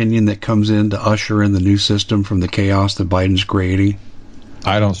your opinion, that comes in to usher in the new system from the chaos that Biden's creating?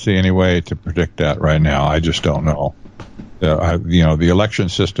 I don't see any way to predict that right now. I just don't know. The election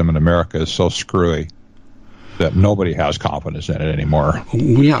system in America is so screwy that nobody has confidence in it anymore.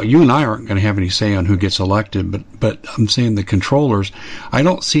 Yeah, you and I aren't going to have any say on who gets elected, but I'm saying the controllers, I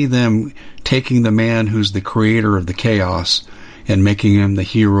don't see them taking the man who's the creator of the chaos and making him the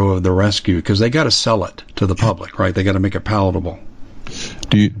hero of the rescue, because they got to sell it to the public, right? They got to make it palatable.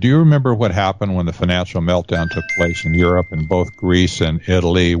 Do you remember what happened when the financial meltdown took place in Europe, and both Greece and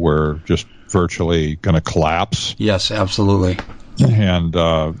Italy were just virtually going to collapse? Yes, absolutely. And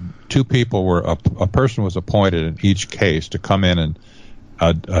two people were a person was appointed in each case to come in and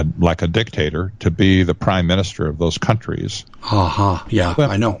like a dictator to be the prime minister of those countries. Yeah,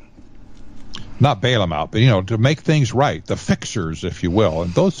 I know. Not bail them out, but to make things right, the fixers, if you will.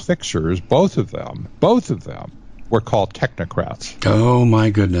 And those fixers, both of them were called technocrats. Oh my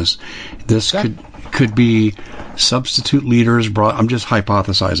goodness. This could be substitute leaders brought, I'm just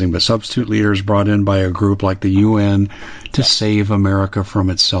hypothesizing, but substitute leaders brought in by a group like the UN to save America from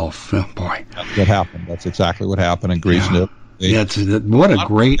itself. Oh boy. That's what happened. That's exactly what happened in Greece. Yeah, what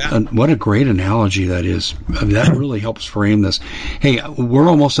a great analogy that is. I mean, that really helps frame this. Hey, we're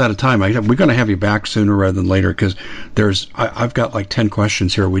almost out of time. We're going to have you back sooner rather than later, because I've got like 10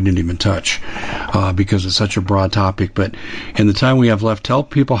 questions here we didn't even touch because it's such a broad topic. But in the time we have left, tell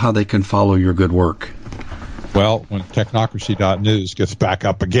people how they can follow your good work. Well, when technocracy.news gets back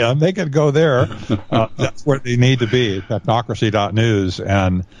up again, they can go there. That's where they need to be, technocracy.news.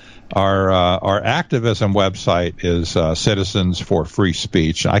 And our activism website is Citizens for Free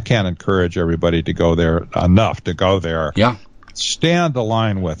Speech. I can't encourage everybody to go there enough to go there. Yeah. Stand the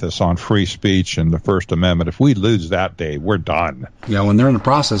line with us on free speech and the First Amendment. If we lose that day, we're done. Yeah, when they're in the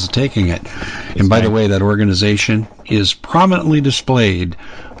process of taking it. And by the way, that organization is prominently displayed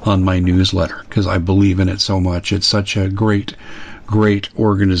on my newsletter because I believe in it so much. It's such a great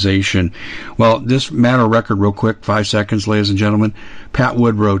organization. Well, this matter record real quick, 5 seconds, ladies and gentlemen. Pat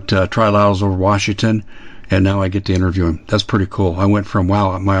Wood wrote Trilaterals Over Washington, and now I get to interview him. That's pretty cool. I went from,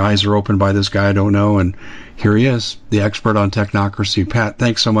 wow, my eyes are opened by this guy I don't know, and here he is, the expert on technocracy. Pat,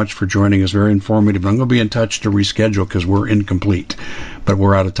 thanks so much for joining us. Very informative. I'm going to be in touch to reschedule because we're incomplete, but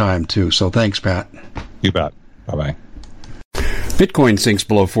we're out of time too. So thanks, Pat. You bet. Bye-bye. Bitcoin sinks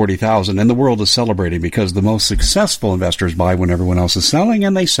below 40,000 and the world is celebrating because the most successful investors buy when everyone else is selling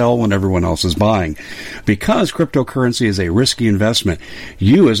and they sell when everyone else is buying. Because cryptocurrency is a risky investment,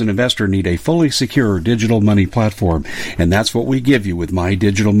 you as an investor need a fully secure digital money platform, and that's what we give you with My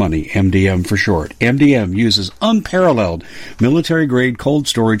Digital Money, MDM for short. MDM uses unparalleled military-grade cold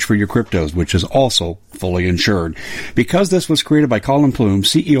storage for your cryptos, which is also fully insured. Because this was created by Colin Plume,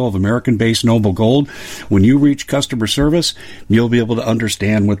 CEO of American-based Noble Gold, when you reach customer service, you'll be able to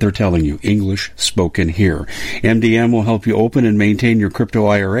understand what they're telling you. English spoken here. MDM will help you open and maintain your crypto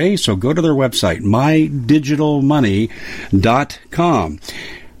IRA, so go to their website, mydigitalmoney.com.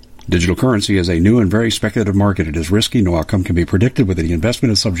 Digital currency is a new and very speculative market. It is risky. No outcome can be predicted. With any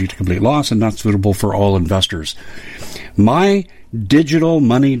investment is subject to complete loss and not suitable for all investors.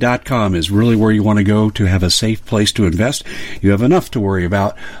 MyDigitalMoney.com is really where you want to go to have a safe place to invest. You have enough to worry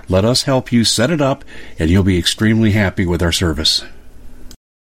about. Let us help you set it up, and you'll be extremely happy with our service.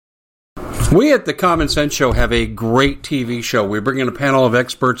 We at the Common Sense Show have a great TV show. We bring in a panel of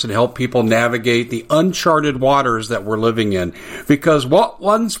experts that help people navigate the uncharted waters that we're living in. Because what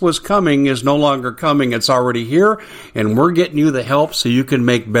once was coming is no longer coming. It's already here, and we're getting you the help so you can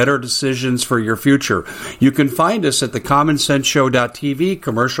make better decisions for your future. You can find us at thecommonsenseshow.tv,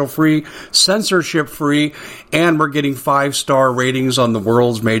 commercial-free, censorship-free, and we're getting 5-star ratings on the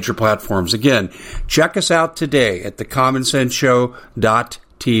world's major platforms. Again, check us out today at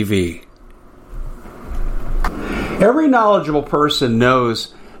thecommonsenseshow.tv. Every knowledgeable person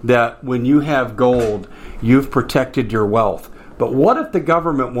knows that when you have gold, you've protected your wealth. But what if the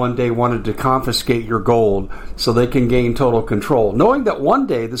government one day wanted to confiscate your gold so they can gain total control, knowing that one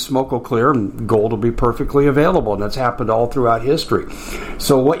day the smoke will clear and gold will be perfectly available, and that's happened all throughout history.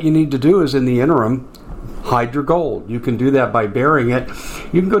 So what you need to do is, in the interim, hide your gold. You can do that by burying it.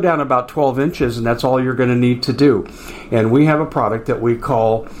 You can go down about 12 inches, and that's all you're going to need to do. And we have a product that we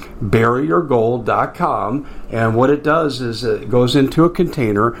call buryyourgold.com, and what it does is it goes into a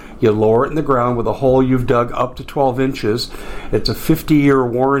container. You lower it in the ground with a hole you've dug up to 12 inches. It's a 50-year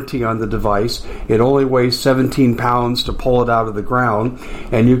warranty on the device. It only weighs 17 pounds to pull it out of the ground,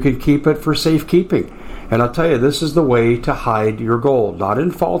 and you can keep it for safekeeping. And I'll tell you, this is the way to hide your gold. Not in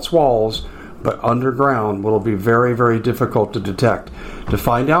false walls, but underground will be very, very difficult to detect. To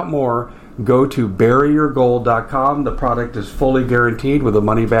find out more, go to buryyourgold.com. The product is fully guaranteed with a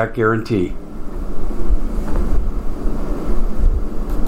money-back guarantee.